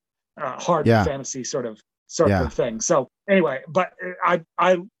fantasy sort of thing. So anyway, but I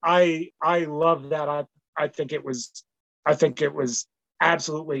love that. I think it was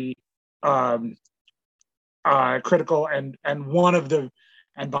absolutely critical, and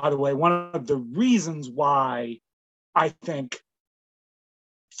by the way, one of the reasons why I think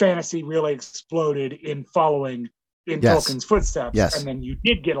fantasy really exploded in following in Yes. Tolkien's footsteps. Yes. And then you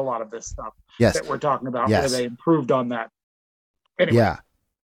did get a lot of this stuff Yes. that we're talking about Yes. where they improved on that. Anyway. Yeah.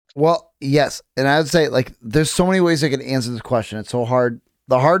 Well, yes. And I would say, like, there's so many ways I could answer this question. It's so hard.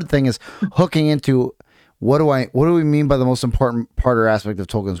 The hard thing is hooking into what do we mean by the most important part or aspect of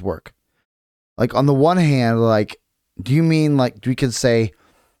Tolkien's work? Like, on the one hand, like, do you mean, like, we could say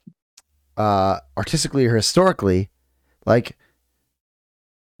artistically or historically, like,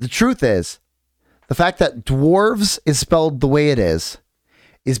 the truth is the fact that dwarves is spelled the way it is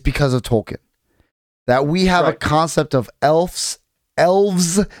because of Tolkien. That we have a concept of elves,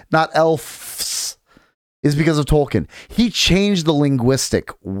 not elves, is because of Tolkien. He changed the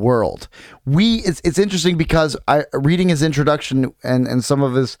linguistic world. It's interesting because reading his introduction and some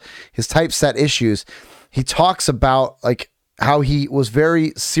of his typeset issues, he talks about like how he was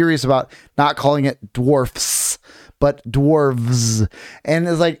very serious about not calling it dwarfs, but dwarves. And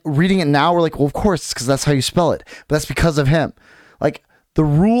it's like reading it now, we're like, well, of course, it's because that's how you spell it. But that's because of him. Like the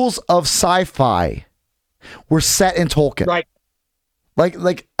rules of sci-fi were set in Tolkien. Right.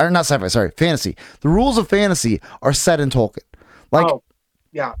 Or not sci-fi, sorry, fantasy. The rules of fantasy are set in Tolkien. Like,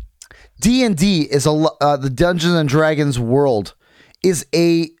 yeah. D&D is the Dungeons and Dragons world is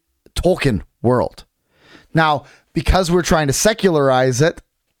a Tolkien world. Now, because we're trying to secularize it,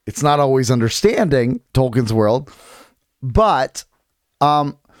 it's not always understanding Tolkien's world. But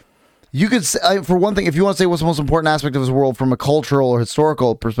you could say, for one thing, if you want to say what's the most important aspect of his world from a cultural or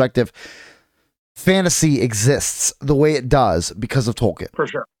historical perspective, fantasy exists the way it does because of Tolkien. For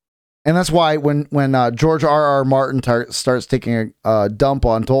sure. And that's why when George R.R. Martin starts taking a dump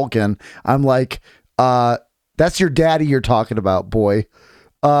on Tolkien, I'm like, that's your daddy you're talking about, boy.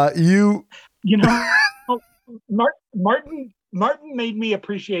 You know, Martin made me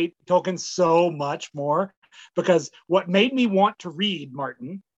appreciate Tolkien so much more, because what made me want to read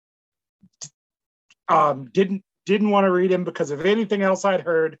Martin didn't want to read him because of anything else I'd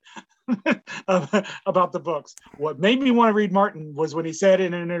heard about the books. What made me want to read Martin was when he said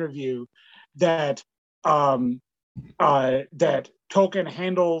in an interview that that Tolkien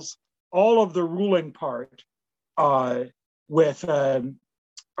handles all of the ruling part with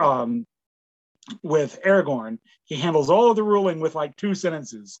Aragorn. He handles all of the ruling with like 2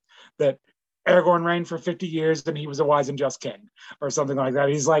 sentences, that Aragorn reigned for 50 years and he was a wise and just king, or something like that.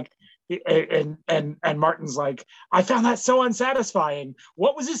 He's like, and Martin's like, I found that so unsatisfying.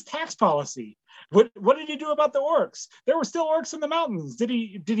 What was his tax policy? What did he do about the orcs? There were still orcs in the mountains. Did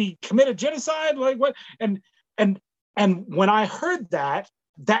he commit a genocide? Like what? And when I heard that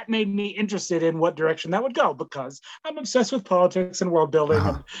made me interested in what direction that would go, because I'm obsessed with politics and world building,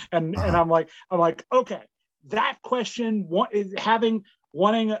 and I'm like, okay, that question, wanting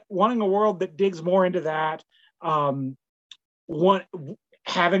a world that digs more into that,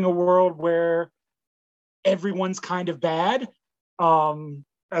 having a world where everyone's kind of bad,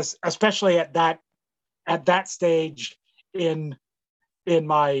 especially at that stage in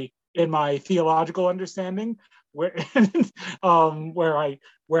my theological understanding, where I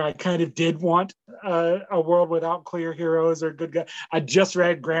kind of did want a world without clear heroes or good guys. I just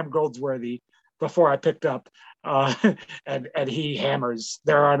read Graham Goldsworthy before I picked up, and he hammers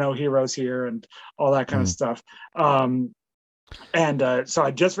there are no heroes here and all that kind of stuff. So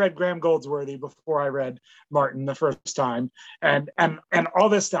I just read Graham Goldsworthy before I read Martin the first time, and all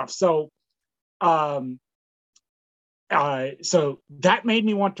this stuff. So so that made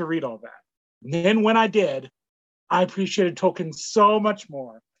me want to read all that. And then when I did, I appreciated Tolkien so much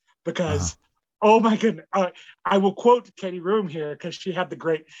more, because oh my goodness, I will quote Katie Room here, because she had the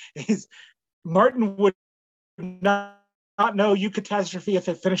great Martin would not know Eucatastrophe if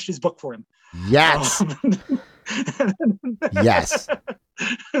it finished his book for him. Yes. Yes.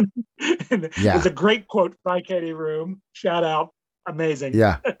 It's a great quote by Katie Room. Shout out. Amazing.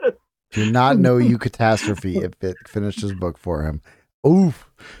 Yeah. Do not know Eucatastrophe if it finished his book for him. Oof.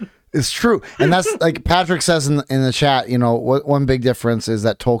 It's true. And that's like Patrick says in the chat, you know, one big difference is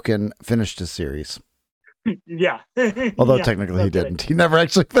that Tolkien finished his series. Yeah. Although technically he didn't. He never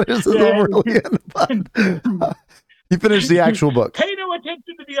actually finished the Silmarillion, but he finished the actual book. Pay no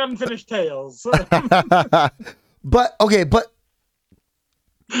attention to the unfinished tales. But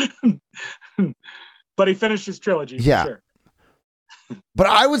he finished his trilogy. Yeah. For sure. But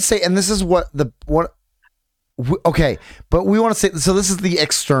I would say, and this is okay, but we want to say, so this is the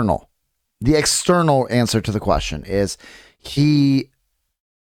external answer to the question is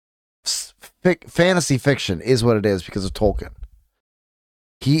fantasy fiction is what it is because of Tolkien.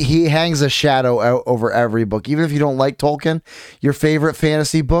 He hangs a shadow out over every book. Even if you don't like Tolkien, your favorite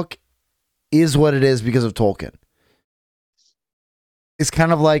fantasy book is what it is because of Tolkien. It's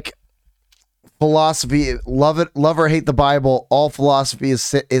kind of like philosophy, love or hate the Bible, all philosophy is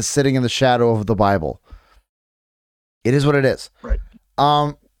sitting in the shadow of the Bible. It is what it is. Right.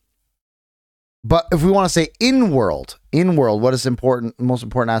 But if we want to say in world, what is important, most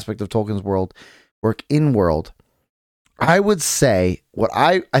important aspect of Tolkien's world work in world, I would say what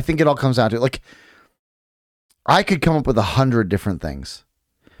I think it all comes down to, like, I could come up with 100 different things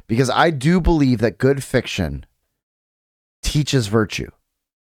because I do believe that good fiction teaches virtue.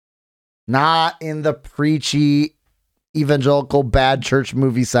 Not in the preachy, evangelical, bad church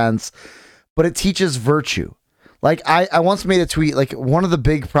movie sense, but it teaches virtue. Like, I once made a tweet, like, one of the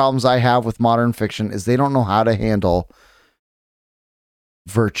big problems I have with modern fiction is they don't know how to handle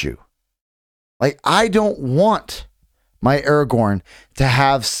virtue. Like, I don't want my Aragorn to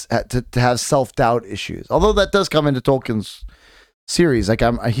have self-doubt issues. Although that does come into Tolkien's series. Like,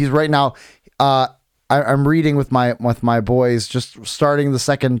 he's right now, I'm reading with my boys, just starting the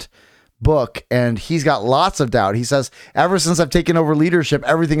second book, and he's got lots of doubt. He says, ever since I've taken over leadership,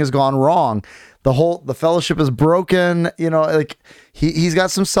 everything has gone wrong. The fellowship is broken. You know, like he's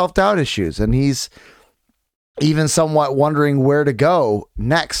got some self-doubt issues, and he's even somewhat wondering where to go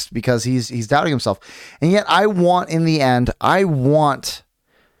next because he's doubting himself. And yet in the end, I don't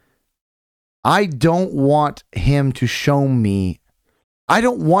want him to show me. I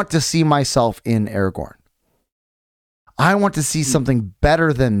don't want to see myself in Aragorn. I want to see something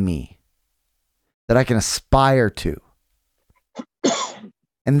better than me that I can aspire to.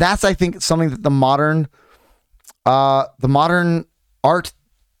 And that's, I think, something that the modern art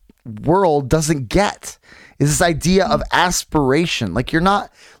world doesn't get, is this idea of aspiration. Like,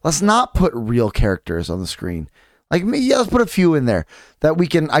 let's not put real characters on the screen. Like, yeah, let's put a few in there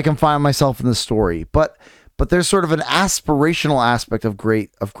that I can find myself in the story. But there's sort of an aspirational aspect of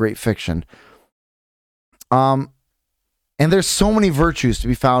great fiction. And there's so many virtues to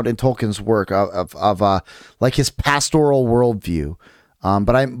be found in Tolkien's work of like his pastoral worldview.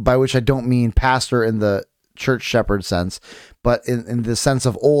 But by which I don't mean pastor in the church shepherd sense, but in the sense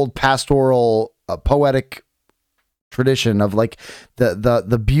of old pastoral poetic tradition of like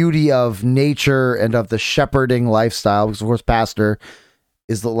the beauty of nature and of the shepherding lifestyle. Because of course, pastor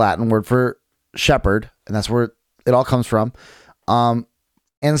is the Latin word for shepherd, and that's where it all comes from. And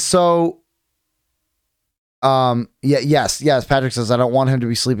so. Yes. Patrick says, I don't want him to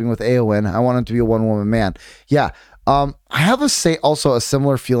be sleeping with Eowyn. I want him to be a one-woman man. Yeah. I have also a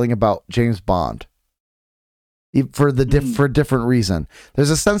similar feeling about James Bond for a different reason. There's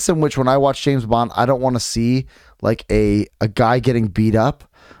a sense in which when I watch James Bond, I don't want to see like a guy getting beat up.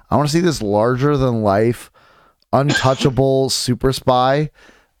 I want to see this larger than life, untouchable super spy.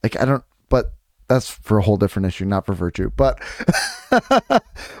 Like, but that's for a whole different issue, not for virtue, but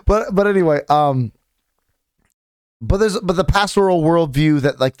anyway, But the pastoral worldview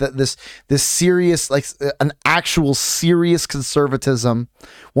that like this serious, like an actual serious conservatism,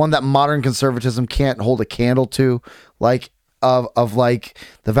 one that modern conservatism can't hold a candle to, like of like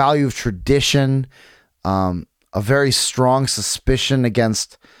the value of tradition, a very strong suspicion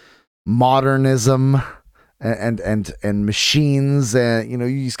against modernism and machines, and you know,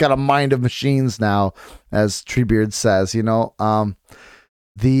 he's got a mind of machines now, as Treebeard says, you know,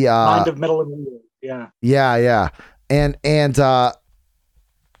 the mind of metal and wheel. Yeah. And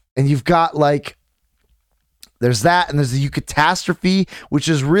you've got like, there's that, and there's the eucatastrophe, which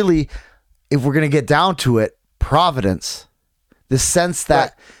is really, if we're going to get down to it, providence. The sense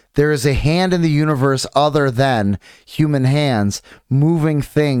that there is a hand in the universe other than human hands moving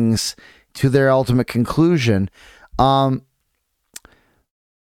things to their ultimate conclusion. But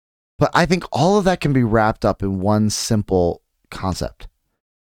I think all of that can be wrapped up in one simple concept.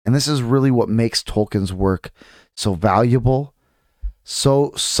 And this is really what makes Tolkien's work so valuable,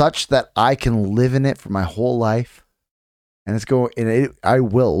 such that I can live in it for my whole life. And I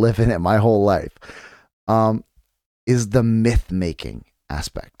will live in it my whole life. Is the myth making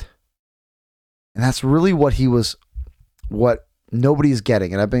aspect. And that's really what nobody's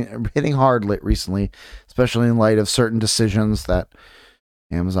getting. And I've been hitting hard recently, especially in light of certain decisions that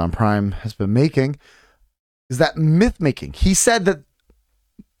Amazon Prime has been making, is that myth making. He said that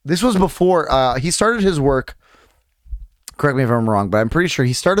this was before he started his work. Correct me if I'm wrong, but I'm pretty sure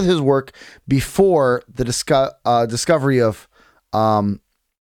he started his work before the discovery of and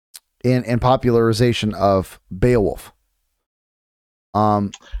popularization of Beowulf. I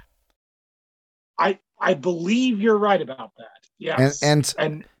believe you're right about that. Yes,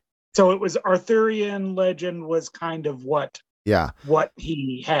 and so it was Arthurian legend was kind of what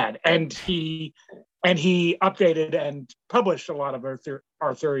he had, and he updated and published a lot of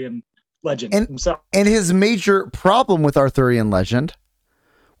Arthurian legend himself. And his major problem with Arthurian legend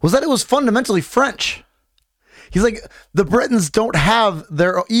was that it was fundamentally French. He's like, the Britons don't have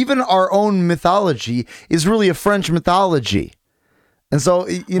even our own mythology is really a French mythology. And so,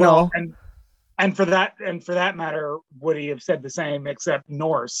 know. And for that matter, would he have said the same except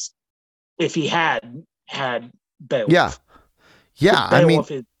Norse if he had Beowulf? Yeah.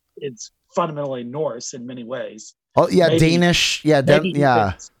 Beowulf is fundamentally Norse in many ways. Oh yeah, maybe, Danish. Yeah,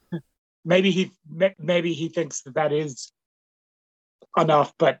 maybe he thinks that is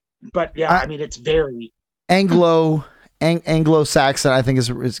enough, but yeah, I mean, it's very Anglo-Saxon, I think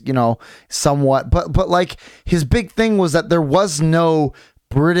is somewhat, but like his big thing was that there was no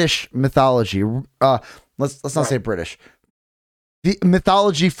British mythology. Let's not say British. The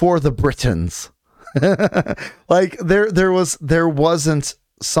mythology for the Britons. Like there wasn't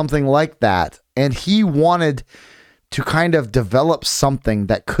something like that, and he wanted to kind of develop something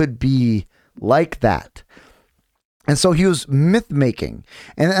that could be like that. And so he was myth making.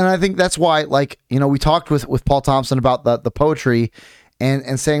 And I think that's why, like, we talked with Paul Thompson about the poetry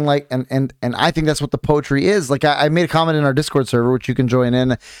and saying like, and I think that's what the poetry is. Like I made a comment in our Discord server, which you can join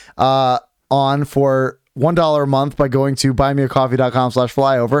in on for $1 a month by going to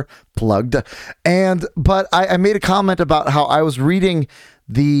buymeacoffee.com/flyover, plugged. But I made a comment about how I was reading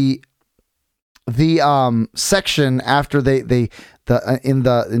the section after in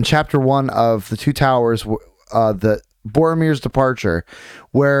chapter 1 of the Two Towers, the Boromir's departure,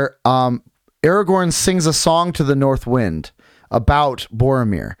 where Aragorn sings a song to the North Wind about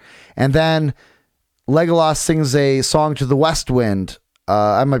Boromir, and then Legolas sings a song to the West Wind.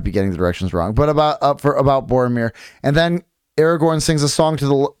 I might be getting the directions wrong, but about Boromir, and then Aragorn sings a song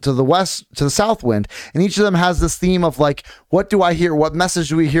to the South Wind, and each of them has this theme of like, what do I hear? What message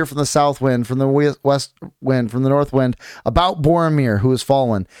do we hear from the South Wind, from the West Wind, from the North Wind about Boromir who has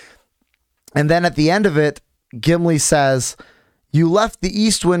fallen? And then at the end of it, Gimli says, "You left the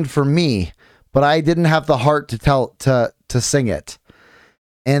East Wind for me, but I didn't have the heart to sing it."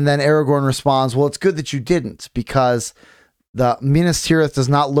 And then Aragorn responds, "Well, it's good that you didn't, because the Minas Tirith does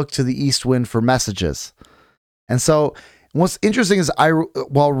not look to the East Wind for messages." And so what's interesting is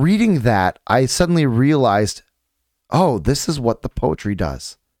while reading that, I suddenly realized, oh, this is what the poetry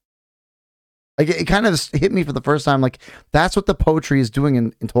does. Like it kind of hit me for the first time. Like that's what the poetry is doing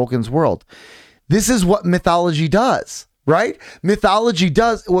in Tolkien's world. This is what mythology does, right? What mythology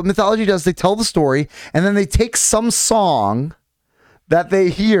does, they tell the story, and then they take some song that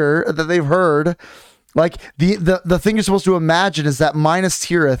they've heard. Like the thing you're supposed to imagine is that Minas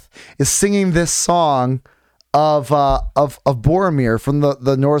Tirith is singing this song of Boromir from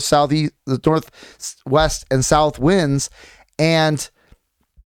the north, southeast, the north, west, and south winds, and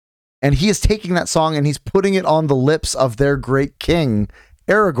he is taking that song and he's putting it on the lips of their great king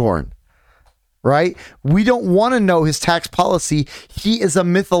Aragorn. Right? We don't want to know his tax policy. He is a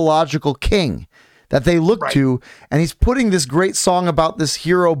mythological king that they look to, and he's putting this great song about this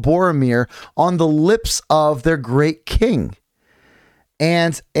hero Boromir on the lips of their great king.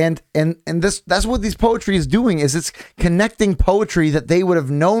 And that's what this poetry is doing, is it's connecting poetry that they would have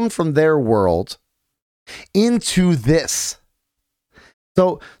known from their world into this.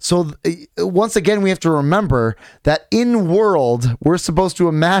 So once again, we have to remember that in world, we're supposed to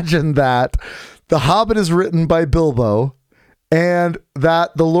imagine that The Hobbit is written by Bilbo and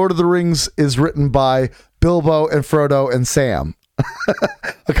that The Lord of the Rings is written by Bilbo and Frodo and Sam.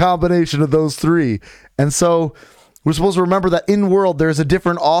 A combination of those three. And so we're supposed to remember that in world, there's a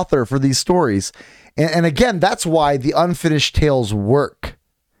different author for these stories. And again, that's why the unfinished tales work.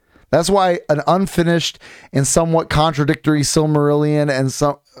 That's why an unfinished and somewhat contradictory Silmarillion and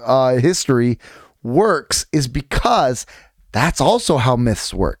some history works, is because that's also how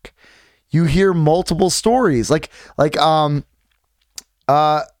myths work. You hear multiple stories, like there's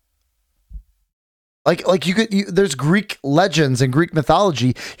Greek legends and Greek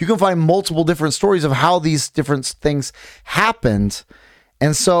mythology. You can find multiple different stories of how these different things happened,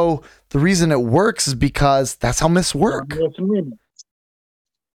 and so the reason it works is because that's how myths work.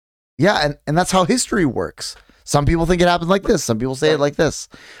 Yeah, and that's how history works. Some people think it happens like this. Some people say it like this.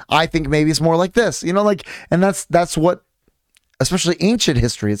 I think maybe it's more like this. And that's what, especially ancient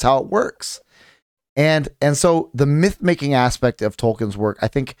history, is how it works. And so the myth making aspect of Tolkien's work, I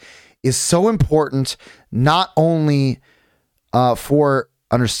think, is so important, not only for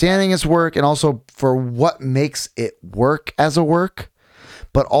understanding his work and also for what makes it work as a work,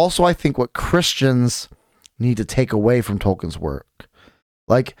 but also I think what Christians need to take away from Tolkien's work.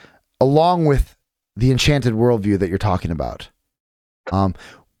 Like, along with the enchanted worldview that you're talking about.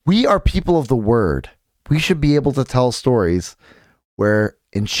 We are people of the word. We should be able to tell stories where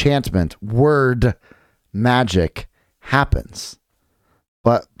enchantment, word, magic happens.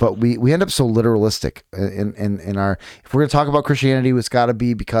 But we end up so literalistic in our, if we're going to talk about Christianity, it's got to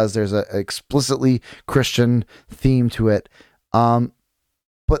be because there's a explicitly Christian theme to it. But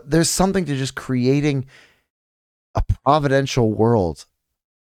there's something to just creating a providential world.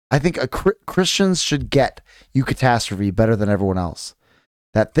 I think Christians should get eucatastrophe better than everyone else.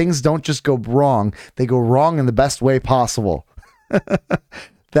 That things don't just go wrong; they go wrong in the best way possible.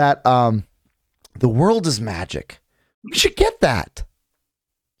 That the world is magic. We should get that.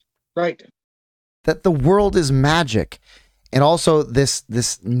 Right. That the world is magic, and also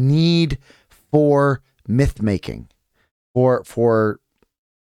this need for myth making, for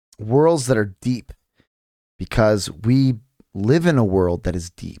worlds that are deep, because we live in a world that is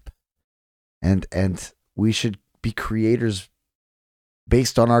deep, and we should be creators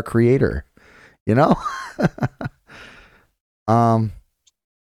based on our creator, you know. But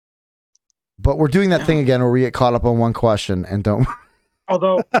we're doing that thing again where we get caught up on one question and don't.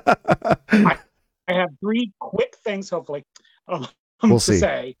 Although I have 3 quick things, hopefully, we'll to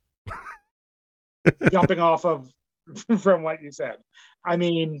say, jumping off of from what you said. I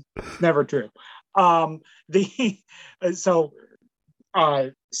mean, never true. First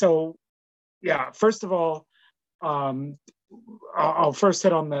of all, I'll first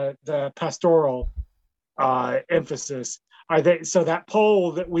hit on the pastoral emphasis. I think so. That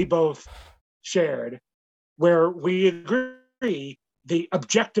poll that we both shared, where we agree the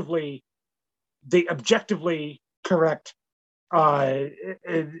objectively correct answer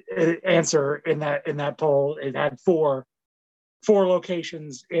in that poll, it had four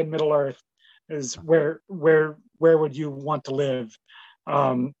locations in Middle Earth, is where would you want to live,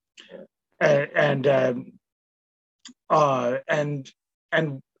 and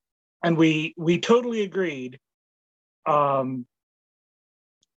we totally agreed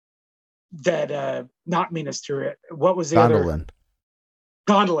that not Minas Tirith. What was the Gondolin. other?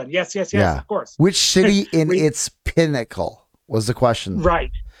 Gondolin. Yes, yeah. Of course. Which city in its pinnacle was the question?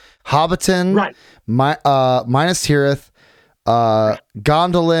 Right. Hobbiton. Right. Minas Tirith,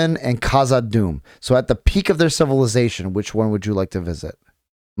 Gondolin, and Khazad-dûm. So at the peak of their civilization, which one would you like to visit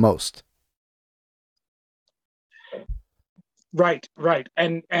most? Right.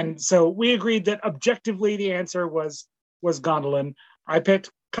 And so we agreed that objectively the answer was Gondolin. I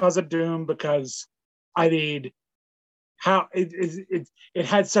picked Khazad-dûm because I need how it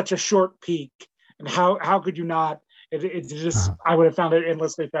had such a short peak, and how could you not? It just I would have found it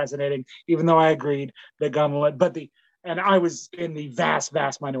endlessly fascinating, even though I agreed that Gondolin, and I was in the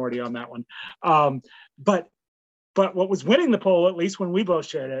vast minority on that one. But what was winning the poll, at least when we both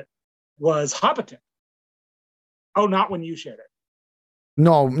shared it, was Hobbiton. Oh, not when you shared it.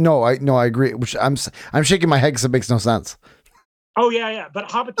 No, I agree. Which I'm shaking my head because it makes no sense. Oh yeah. But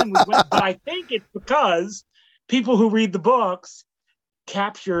Hobbiton was winning. But I think it's because people who read the books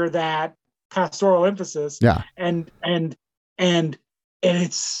capture that pastoral emphasis. Yeah. And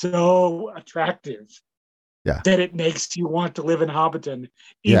it's so attractive. Yeah. That it makes you want to live in Hobbiton,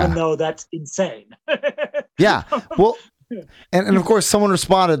 even though that's insane. Yeah. Well, and of course someone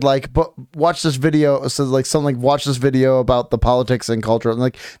responded like, but watch this video. So like something like, watch this video about the politics and culture. I'm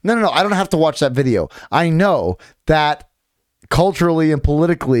like, no, I don't have to watch that video. I know that culturally and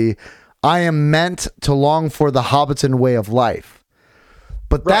politically I am meant to long for the Hobbiton way of life.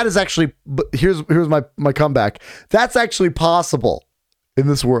 But that is actually, but here's my comeback. That's actually possible in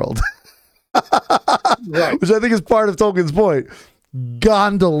this world. Which I think is part of Tolkien's point.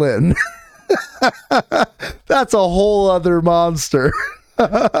 Gondolin. That's a whole other monster.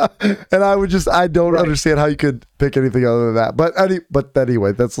 And I don't understand how you could pick anything other than that. But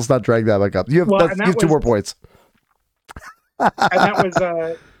anyway, let's not drag that back up. You have 2 more points.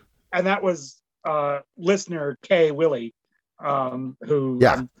 and that was listener K Willie,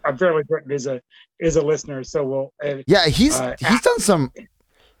 who I'm fairly certain is a listener. So we'll he's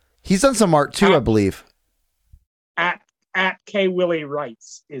done some art too, I believe. At K Willie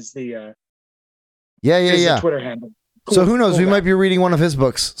Writes is the the Twitter handle. Cool, so who knows? We might be reading one of his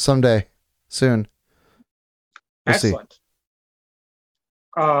books someday, soon. We'll Excellent. See.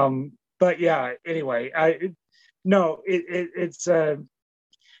 But yeah. Anyway,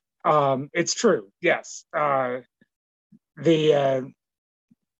 it's true. Yes. But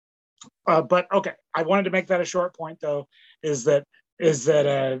okay. I wanted to make that a short point though. Is that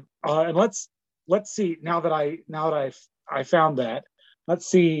and let's see now that I found that. Let's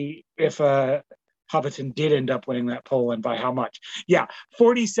see if Hobbiton did end up winning that poll and by how much. Yeah,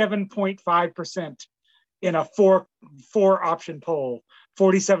 47.5% in a four option poll.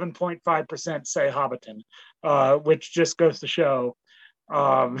 47.5% say Hobbiton, which just goes to show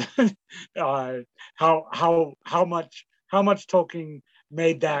how much Tolkien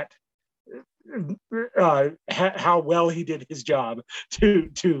made that how well he did his job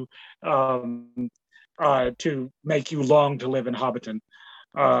to make you long to live in Hobbiton.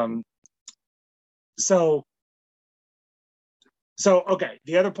 So okay.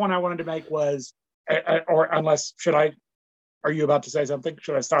 The other point I wanted to make was, or unless are you about to say something?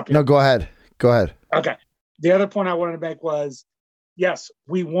 Should I stop you? No, go ahead. Okay. The other point I wanted to make was, yes,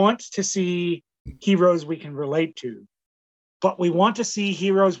 we want to see heroes we can relate to, but we want to see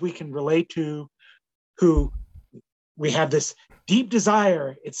heroes we can relate to who we have this deep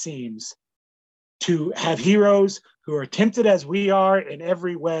desire, it seems, to have heroes who are tempted as we are in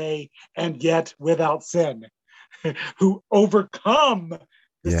every way and yet without sin, who overcome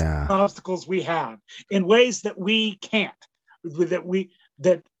the obstacles we have in ways that we can't, that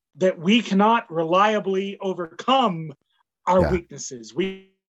we cannot reliably overcome our weaknesses.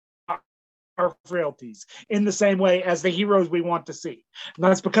 Our frailties in the same way as the heroes we want to see. And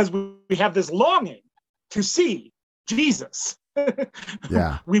that's because we have this longing to see Jesus.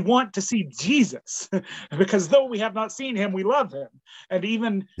 We want to see Jesus because though we have not seen him, we love him. And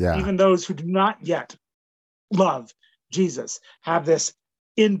even those who do not yet love Jesus have this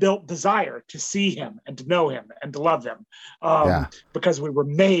inbuilt desire to see him and to know him and to love him, because we were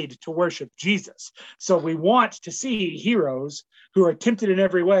made to worship Jesus. So we want to see heroes who are tempted in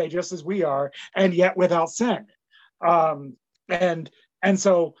every way, just as we are, and yet without sin. And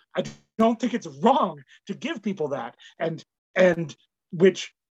so I don't think it's wrong to give people that, and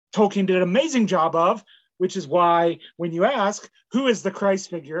which Tolkien did an amazing job of, which is why when you ask who is the Christ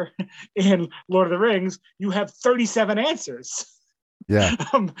figure in Lord of the Rings, you have 37 answers.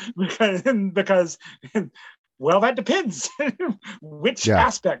 Because well, that depends. Which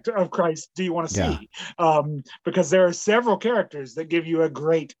aspect of Christ do you want to see? Because there are several characters that give you a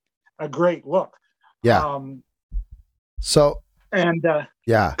great look. That's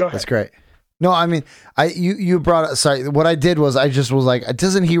great. No, I mean, you brought up, sorry, what I did was I just was like,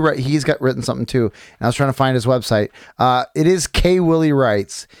 doesn't he write, he's got written something too, and I was trying to find his website. It is K Willie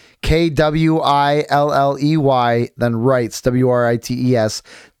Writes, KWILLEY, then Writes, WRITES.com,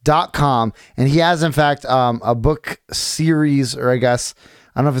 and he has in fact a book series, or I guess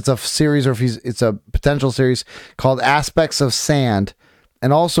I don't know if it's a series or if it's a potential series called Aspects of Sand,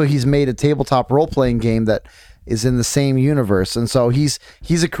 and also he's made a tabletop role playing game that is in the same universe, and so he's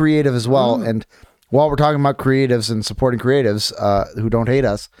a creative as well. And while we're talking about creatives and supporting creatives who don't hate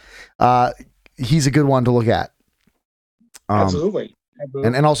us, he's a good one to look at. Absolutely.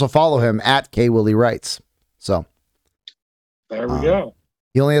 And also follow him at K Willie Writes. So there we go.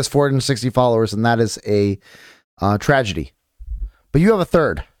 He only has 460 followers, and that is a tragedy. But you have a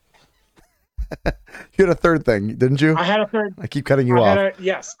third. You had a third thing, didn't you? I had a third. I keep cutting you off.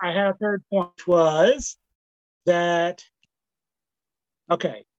 Yes, I had a third point, which was that.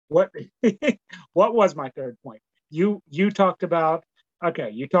 Okay, what was my third point? You talked about. Okay,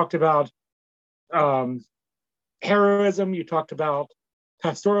 you talked about heroism. You talked about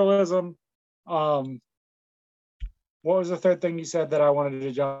pastoralism. What was the third thing you said that I wanted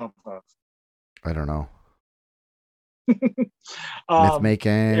to jump off? I don't know. Myth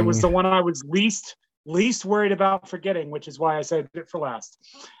making. It was the one I was least worried about forgetting, which is why I saved it for last.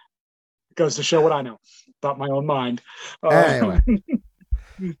 It goes to show what I know about my own mind. Anyway,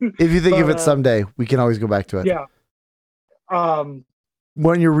 if you think of it someday, we can always go back to it. Yeah.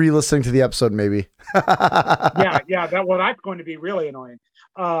 When you're re-listening to the episode, maybe. yeah. That's going to be really annoying.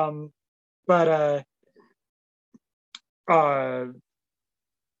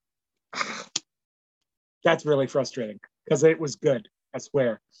 That's really frustrating because it was good. I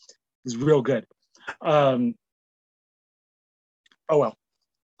swear, it was real good. Oh well.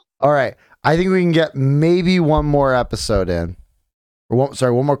 All right, I think we can get maybe one more episode in,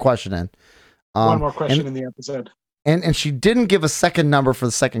 one more question in. One more question in the episode. And she didn't give a second number for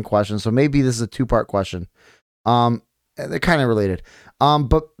the second question, so maybe this is a 2-part question. They're kind of related.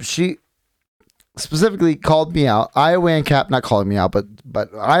 But she specifically called me out. Iowa and Cap, not calling me out, but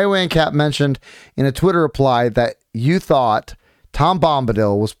Iowa and Cap mentioned in a Twitter reply that you thought Tom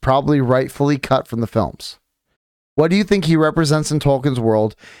Bombadil was probably rightfully cut from the films. What do you think he represents in Tolkien's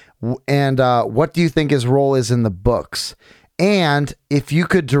world? And what do you think his role is in the books? And if you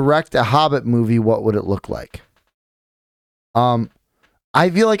could direct a Hobbit movie, what would it look like? I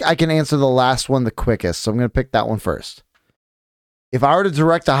feel like I can answer the last one the quickest, so I'm going to pick that one first. If I were to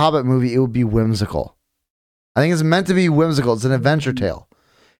direct a Hobbit movie, it would be whimsical. I think it's meant to be whimsical. It's an adventure tale.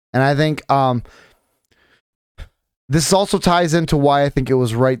 And I think this also ties into why I think it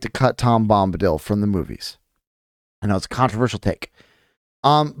was right to cut Tom Bombadil from the movies. I know it's a controversial take.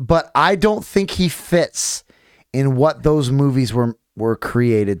 But I don't think he fits in what those movies were were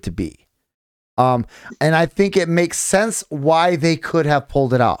created to be. And I think it makes sense why they could have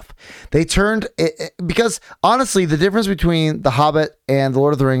pulled it off. They turned it because honestly, the difference between The Hobbit and The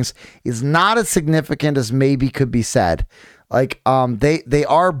Lord of the Rings is not as significant as maybe could be said. Like, they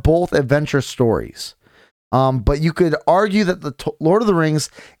are both adventure stories. But you could argue that the Lord of the Rings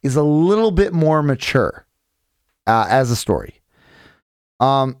is a little bit more mature as a story.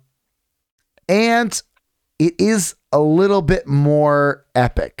 And it is a little bit more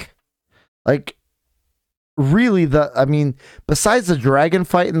epic. Like, really, besides the dragon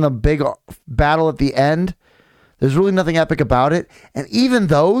fight and the big battle at the end, there's really nothing epic about it. And even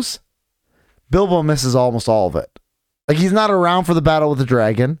those, Bilbo misses almost all of it. Like, he's not around for the battle with the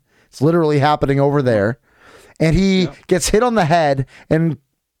dragon. It's literally happening over there. And he gets hit on the head and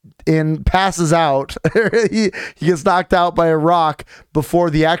passes out. he gets knocked out by a rock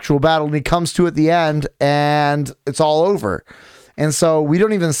before the actual battle, and he comes to at the end, and it's all over. And so we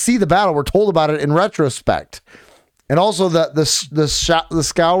don't even see the battle. We're told about it in retrospect. And also the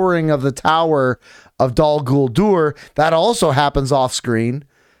scouring of the tower of Dol Guldur, that also happens off screen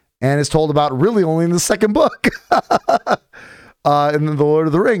and is told about really only in the second book in The Lord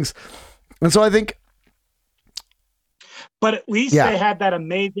of the Rings. And so I think... But at least they had that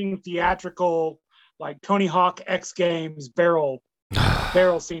amazing theatrical, like Tony Hawk X Games barrel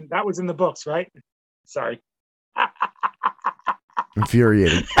scene. That was in the books, right? Sorry.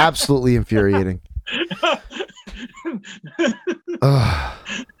 Infuriating. Absolutely infuriating.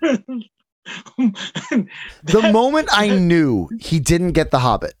 The moment I knew he didn't get The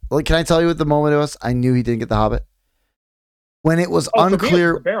Hobbit. Like, can I tell you what the moment it was? I knew he didn't get The Hobbit. When it was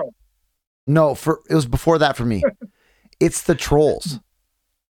unclear. The barrel. No, it was before that for me. It's the trolls.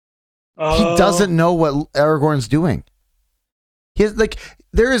 He doesn't know what Aragorn's doing.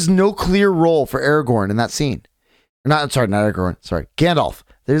 There is no clear role for Aragorn in that scene. Not Aragorn. Sorry, Gandalf.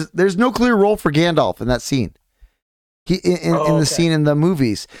 There's no clear role for Gandalf in that scene. In the scene in the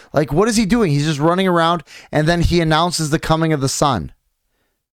movies. Like, what is he doing? He's just running around, and then he announces the coming of the sun.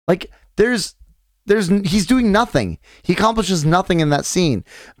 Like, he's doing nothing. He accomplishes nothing in that scene.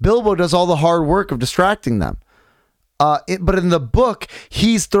 Bilbo does all the hard work of distracting them. But in the book,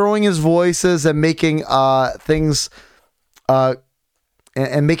 he's throwing his voices and making things,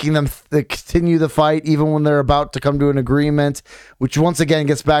 and making them continue the fight even when they're about to come to an agreement, which once again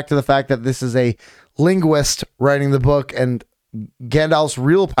gets back to the fact that this is a linguist writing the book, and Gandalf's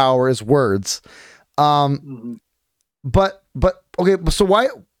real power is words. But okay, so why?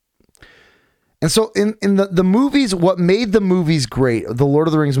 And so in the movies, what made the movies great, the Lord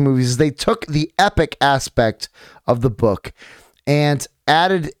of the Rings movies, is they took the epic aspect of the book and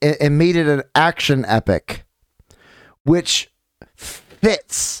added and made it an action epic, which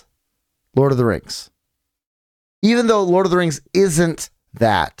fits Lord of the Rings. Even though Lord of the Rings isn't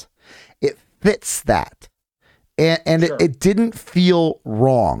that, it fits that. And sure. it didn't feel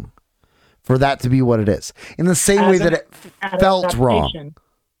wrong for that to be what it is. In the same way that it felt wrong.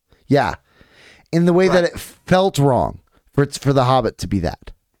 Yeah. In the way that it felt wrong for The Hobbit to be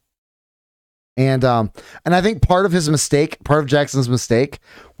that. And I think part of Jackson's mistake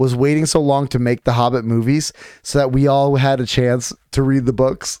was waiting so long to make the Hobbit movies so that we all had a chance to read the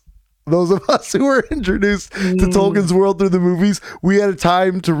books. Those of us who were introduced to Tolkien's world through the movies, we had a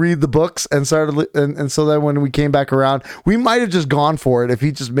time to read the books and and so then when we came back around, we might have just gone for it if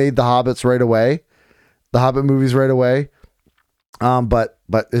he just made the Hobbits right away, the Hobbit movies right away. But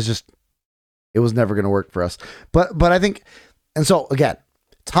it's just, it was never going to work for us. But I think, and so again,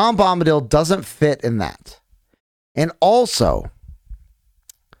 Tom Bombadil doesn't fit in that. And also,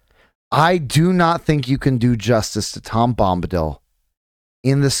 I do not think you can do justice to Tom Bombadil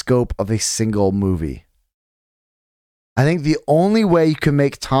in the scope of a single movie. I think the only way you can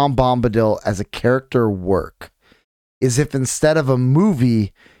make Tom Bombadil as a character work is if instead of a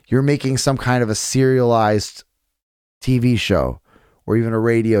movie, you're making some kind of a serialized TV show or even a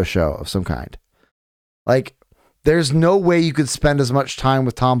radio show of some kind. Like, there's no way you could spend as much time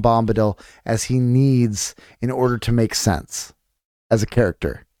with Tom Bombadil as he needs in order to make sense as a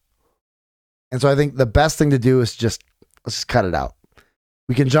character. And so I think the best thing to do is let's just cut it out.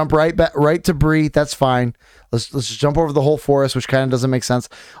 We can jump right to Bree. That's fine. Let's just jump over the whole forest, which kind of doesn't make sense.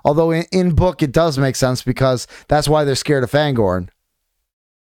 Although in book it does make sense because that's why they're scared of Fangorn.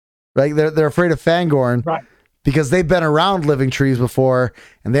 Right? They're afraid of Fangorn, right? Because they've been around living trees before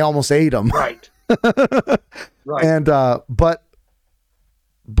and they almost ate them. Right. Right. And but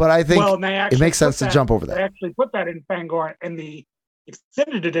I think it makes sense to jump over that. They actually put that in Fangorn in the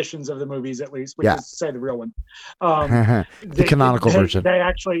extended editions of the movies, at least, which is to say the real one. The canonical version. They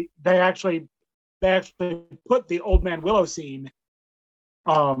actually put the Old Man Willow scene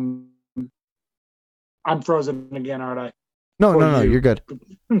Um, I'm frozen again, aren't I? No, you're good.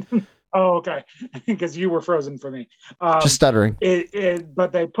 Oh, okay, because you were frozen for me. Just stuttering.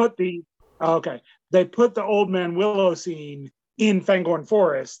 But they put the they put the Old Man Willow scene in Fangorn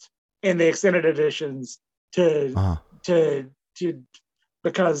Forest in the extended editions to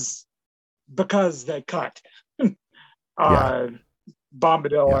because they cut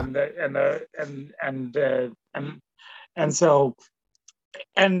Bombadil and so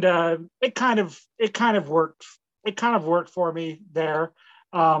it kind of worked for me there.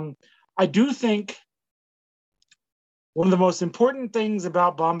 I do think one of the most important things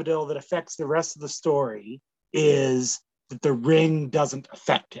about Bombadil that affects the rest of the story is that the ring doesn't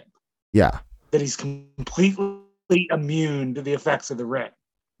affect him. Yeah. That he's completely immune to the effects of the ring,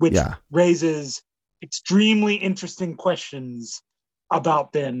 which raises extremely interesting questions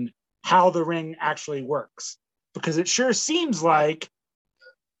about then how the ring actually works. Because it sure seems like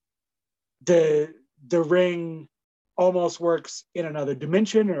the ring almost works in another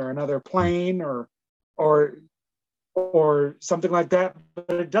dimension or another plane or something like that, but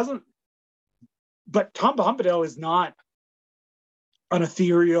it doesn't. But Tom Bombadil is not an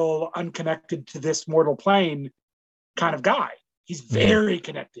ethereal, unconnected to this mortal plane kind of guy. He's very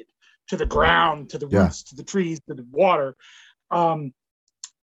connected to the ground, to the roots, to the trees, to the water. And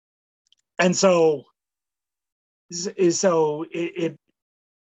so it's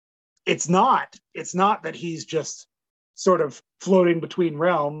not that he's just sort of floating between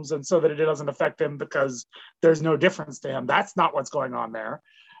realms and so that it doesn't affect him because there's no difference to him. That's not what's going on there.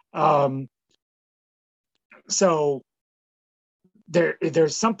 So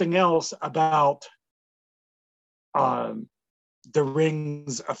there's something else about the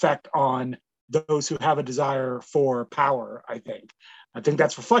ring's effect on those who have a desire for power. I think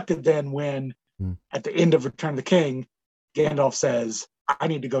that's reflected then when at the end of Return of the King, Gandalf says, I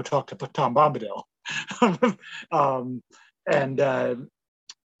need to go talk to Tom Bombadil. And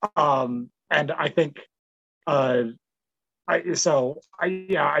I think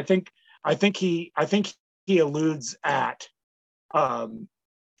I think he alludes at a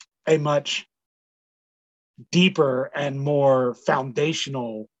much deeper and more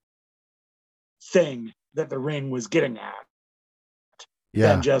foundational thing that the ring was getting at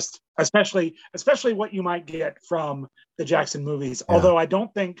than just especially what you might get from the Jackson movies. Although I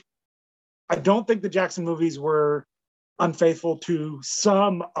don't think the Jackson movies were unfaithful to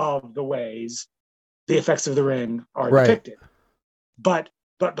some of the ways the effects of the ring are depicted. But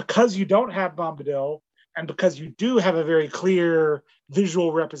because you don't have Bombadil, and because you do have a very clear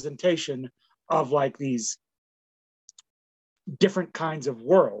visual representation of like these different kinds of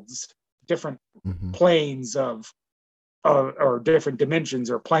worlds, different planes of or different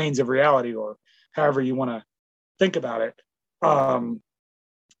dimensions or planes of reality, or however you want to think about it,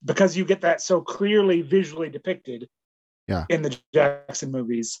 because you get that so clearly visually depicted in the Jackson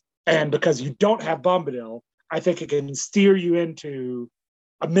movies, and because you don't have Bombadil, I think it can steer you into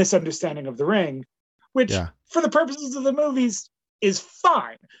a misunderstanding of the ring, which for the purposes of the movies is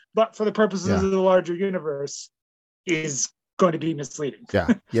fine, but for the purposes of the larger universe is going to be misleading.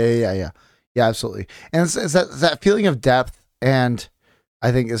 Yeah, absolutely. And it's that feeling of depth, and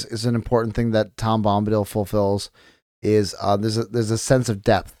I think is an important thing that Tom Bombadil fulfills. Is there's a sense of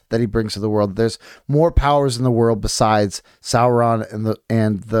depth that he brings to the world. There's more powers in the world besides Sauron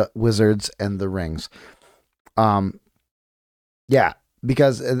and the wizards and the rings.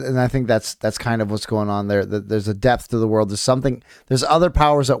 Because and I think that's kind of what's going on there. That there's a depth to the world. There's other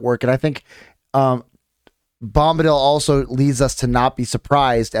powers at work, and I think Bombadil also leads us to not be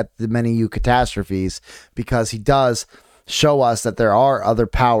surprised at the many catastrophes, because he does show us that there are other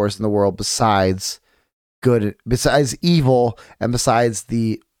powers in the world besides good, besides evil, and besides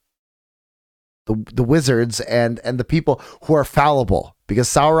the wizards and the people who are fallible, because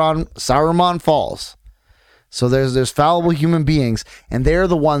Saruman falls. So there's fallible human beings, and they're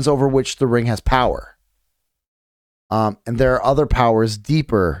the ones over which the ring has power. And there are other powers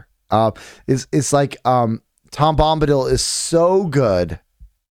deeper. It's like Tom Bombadil is so good.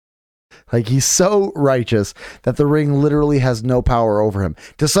 Like, he's so righteous that the ring literally has no power over him,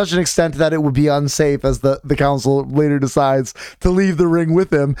 to such an extent that it would be unsafe, as the council later decides, to leave the ring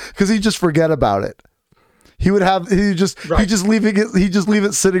with him, because he'd just forget about it. He just leave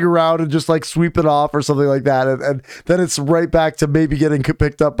it sitting around and just like sweep it off or something like that, and then it's right back to maybe getting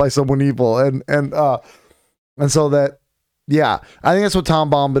picked up by someone evil, and so that I think that's what Tom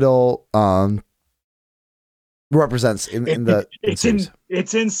Bombadil represents in the series.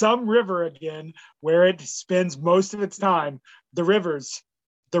 It's in some river again where it spends most of its time. The rivers,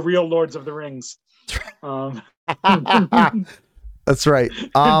 the real lords of the rings. That's That's right.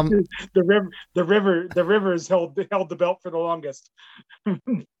 The rivers held the belt for the longest.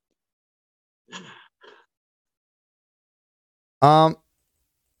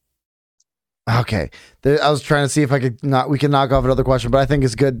 Okay. I was trying to see if we can knock off another question, but I think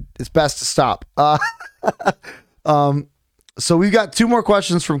it's good. It's best to stop. So we've got 2 more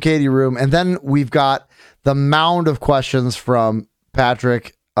questions from Katie Room, and then we've got the mound of questions from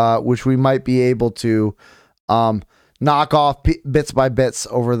Patrick, which we might be able to knock off bits by bits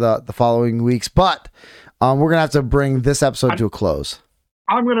over the following weeks. But we're going to have to bring this episode to a close.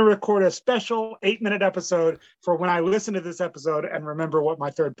 I'm going to record a special 8-minute episode for when I listen to this episode and remember what my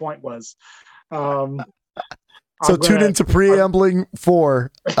third point was. So tune into Preambling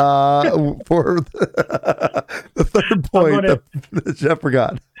 4 for the third point that Jeff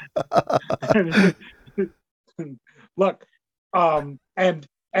forgot. Look, and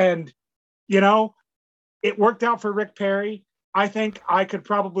you know, it worked out for Rick Perry. I think I could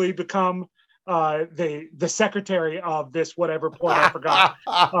probably become the secretary of this whatever point I forgot.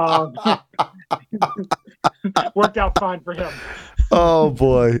 Worked out fine for him. Oh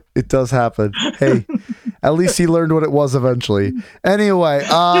boy, it does happen. Hey, at least he learned what it was eventually. Anyway,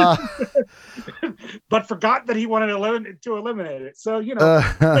 but forgot that he wanted to eliminate it. So, you know,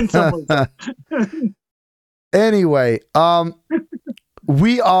 in some ways. Anyway,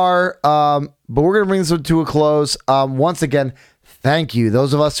 we are but we're going to bring this to a close. Once again, thank you.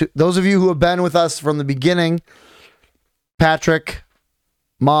 Those of you who have been with us from the beginning, Patrick,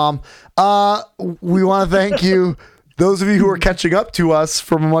 Mom, we want to thank you. Those of you who are catching up to us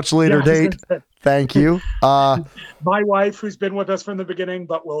from a much later date, thank you. My wife, who's been with us from the beginning,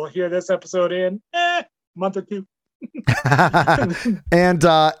 but will hear this episode in a month or 2. And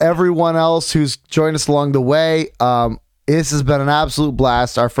everyone else who's joined us along the way. This has been an absolute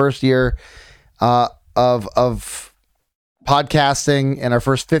blast. Our first year of podcasting and our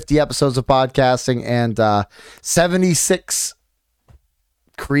first 50 episodes of podcasting and 76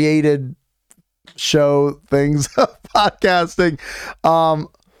 created show things of podcasting.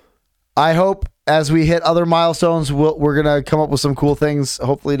 I hope as we hit other milestones, we're going to come up with some cool things,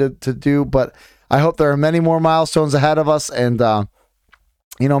 hopefully to do, but I hope there are many more milestones ahead of us. And,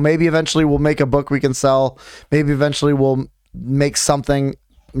 you know, maybe eventually we'll make a book we can sell. Maybe eventually we'll make something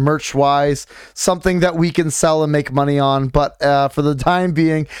merch wise, something that we can sell and make money on. But for the time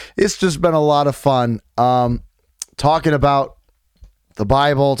being, it's just been a lot of fun talking about the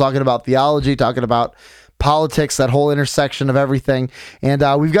Bible, talking about theology, talking about politics, that whole intersection of everything. And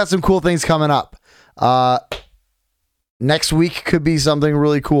we've got some cool things coming up. Next week could be something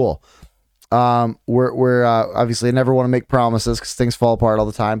really cool. We're obviously I never want to make promises because things fall apart all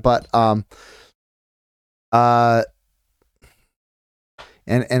the time. But and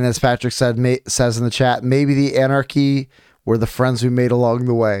as Patrick says in the chat, maybe the anarchy were the friends we made along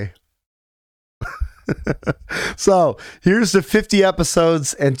the way. So here's to 50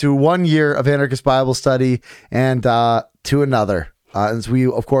 episodes and to 1 year of Anarchist Bible Study and to another. As we,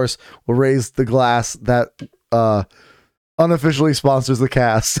 of course, will raise the glass that unofficially sponsors the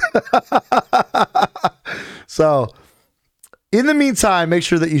cast. So in the meantime, make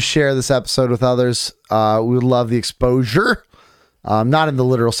sure that you share this episode with others. We would love the exposure. Not in the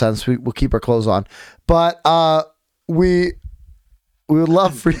literal sense. We'll keep our clothes on. But we would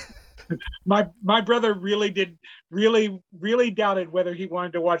love for my brother really doubted whether he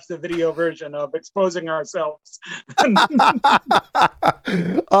wanted to watch the video version of Exposing Ourselves.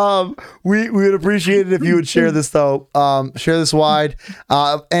 We would appreciate it if you would share this though. Share this wide.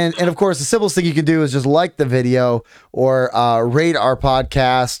 And of course the simplest thing you can do is just like the video or rate our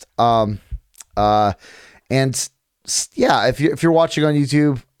podcast. And yeah, if you're watching on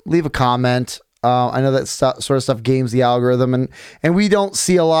YouTube, leave a comment. I know that sort of stuff games the algorithm, and we don't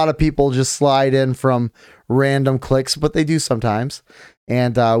see a lot of people just slide in from random clicks, but they do sometimes.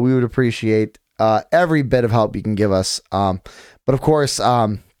 And we would appreciate every bit of help you can give us. But of course,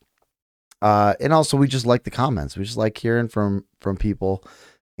 and also we just like the comments. We just like hearing from people.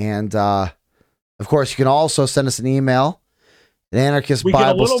 And of course, you can also send us an email. An Anarchist we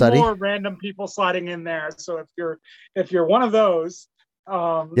Bible get a Study. little more random people sliding in there. So if you're one of those,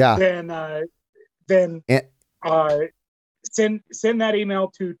 then send that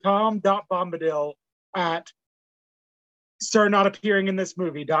email to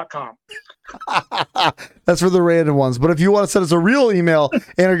tom.bombadil@sirnotappearinginthismovie.com. That's for the random ones. But if you want to send us a real email,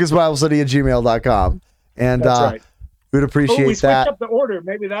 anarchistbiblestudy@gmail.com. And that's right. We'd appreciate we that. Switched up the order.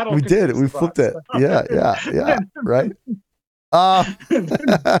 Maybe that'll. We did. We flipped it. Yeah. Right.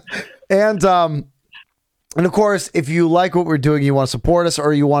 And of course, if you like what we're doing, you want to support us,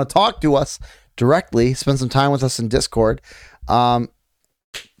 or you want to talk to us directly, spend some time with us in Discord. $5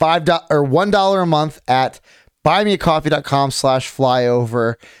 or $1 a month at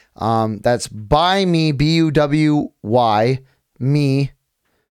buymeacoffee.com/flyover. That's buy me, BUWY, me,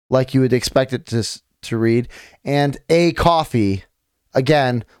 like you would expect it to read, and a coffee,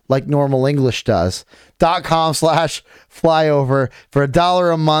 again, like normal English does, .com/flyover. For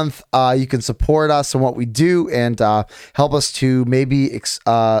 $1 a month, you can support us and what we do and help us to maybe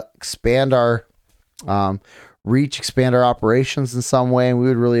expand our reach, expand our operations in some way, and we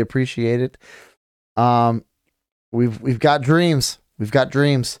would really appreciate it. We've got dreams. We've got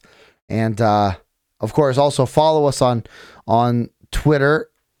dreams. And of course, also follow us on Twitter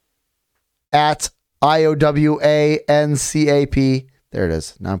at IOWANCAP. There it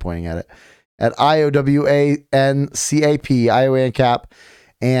is. Now I'm pointing at it. At IOWANCAP, IOANCAP,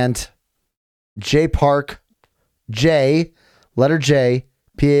 and J Park, J, letter J,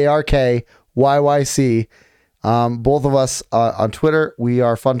 PARK, YYC. Both of us on Twitter. We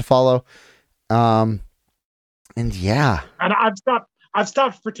are fun to follow. And yeah. And I've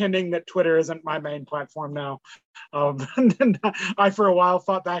stopped pretending that Twitter isn't my main platform now. And I, for a while,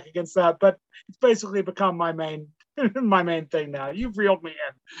 fought back against that, but it's basically become my main thing now. You've reeled me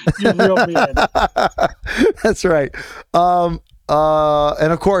in. That's right. And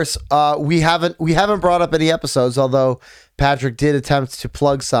of course, we haven't brought up any episodes, although Patrick did attempt to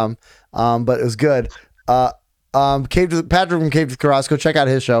plug some, but it was good. Patrick from Cave to Carrasco, check out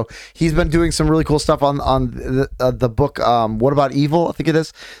his show. He's been doing some really cool stuff on the book What About Evil, I think it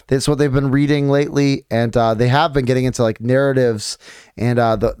is. That's what they've been reading lately, and they have been getting into like narratives, and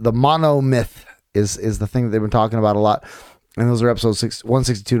the monomyth is the thing that they've been talking about a lot. And those are episodes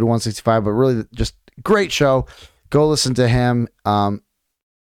 162 to 165, but really just great show. Go listen to him.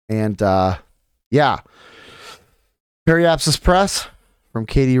 Yeah. Periapsis Press from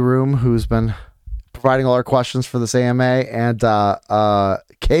Katie Room, who's been providing all our questions for this AMA, and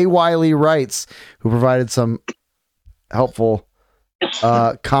Kay Wiley Wrights, who provided some helpful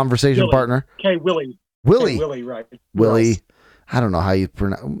conversation partner. Willie, right? Willie. I don't know how you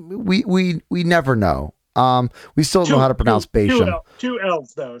pronounce. We never know. We still know how to pronounce Basham. Two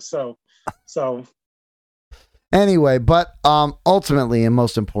L's though. So. Anyway, but ultimately and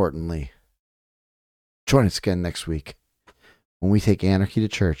most importantly, join us again next week when we take anarchy to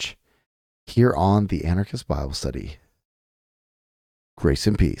church here on the Anarchist Bible Study. Grace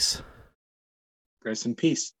and peace. Grace and peace.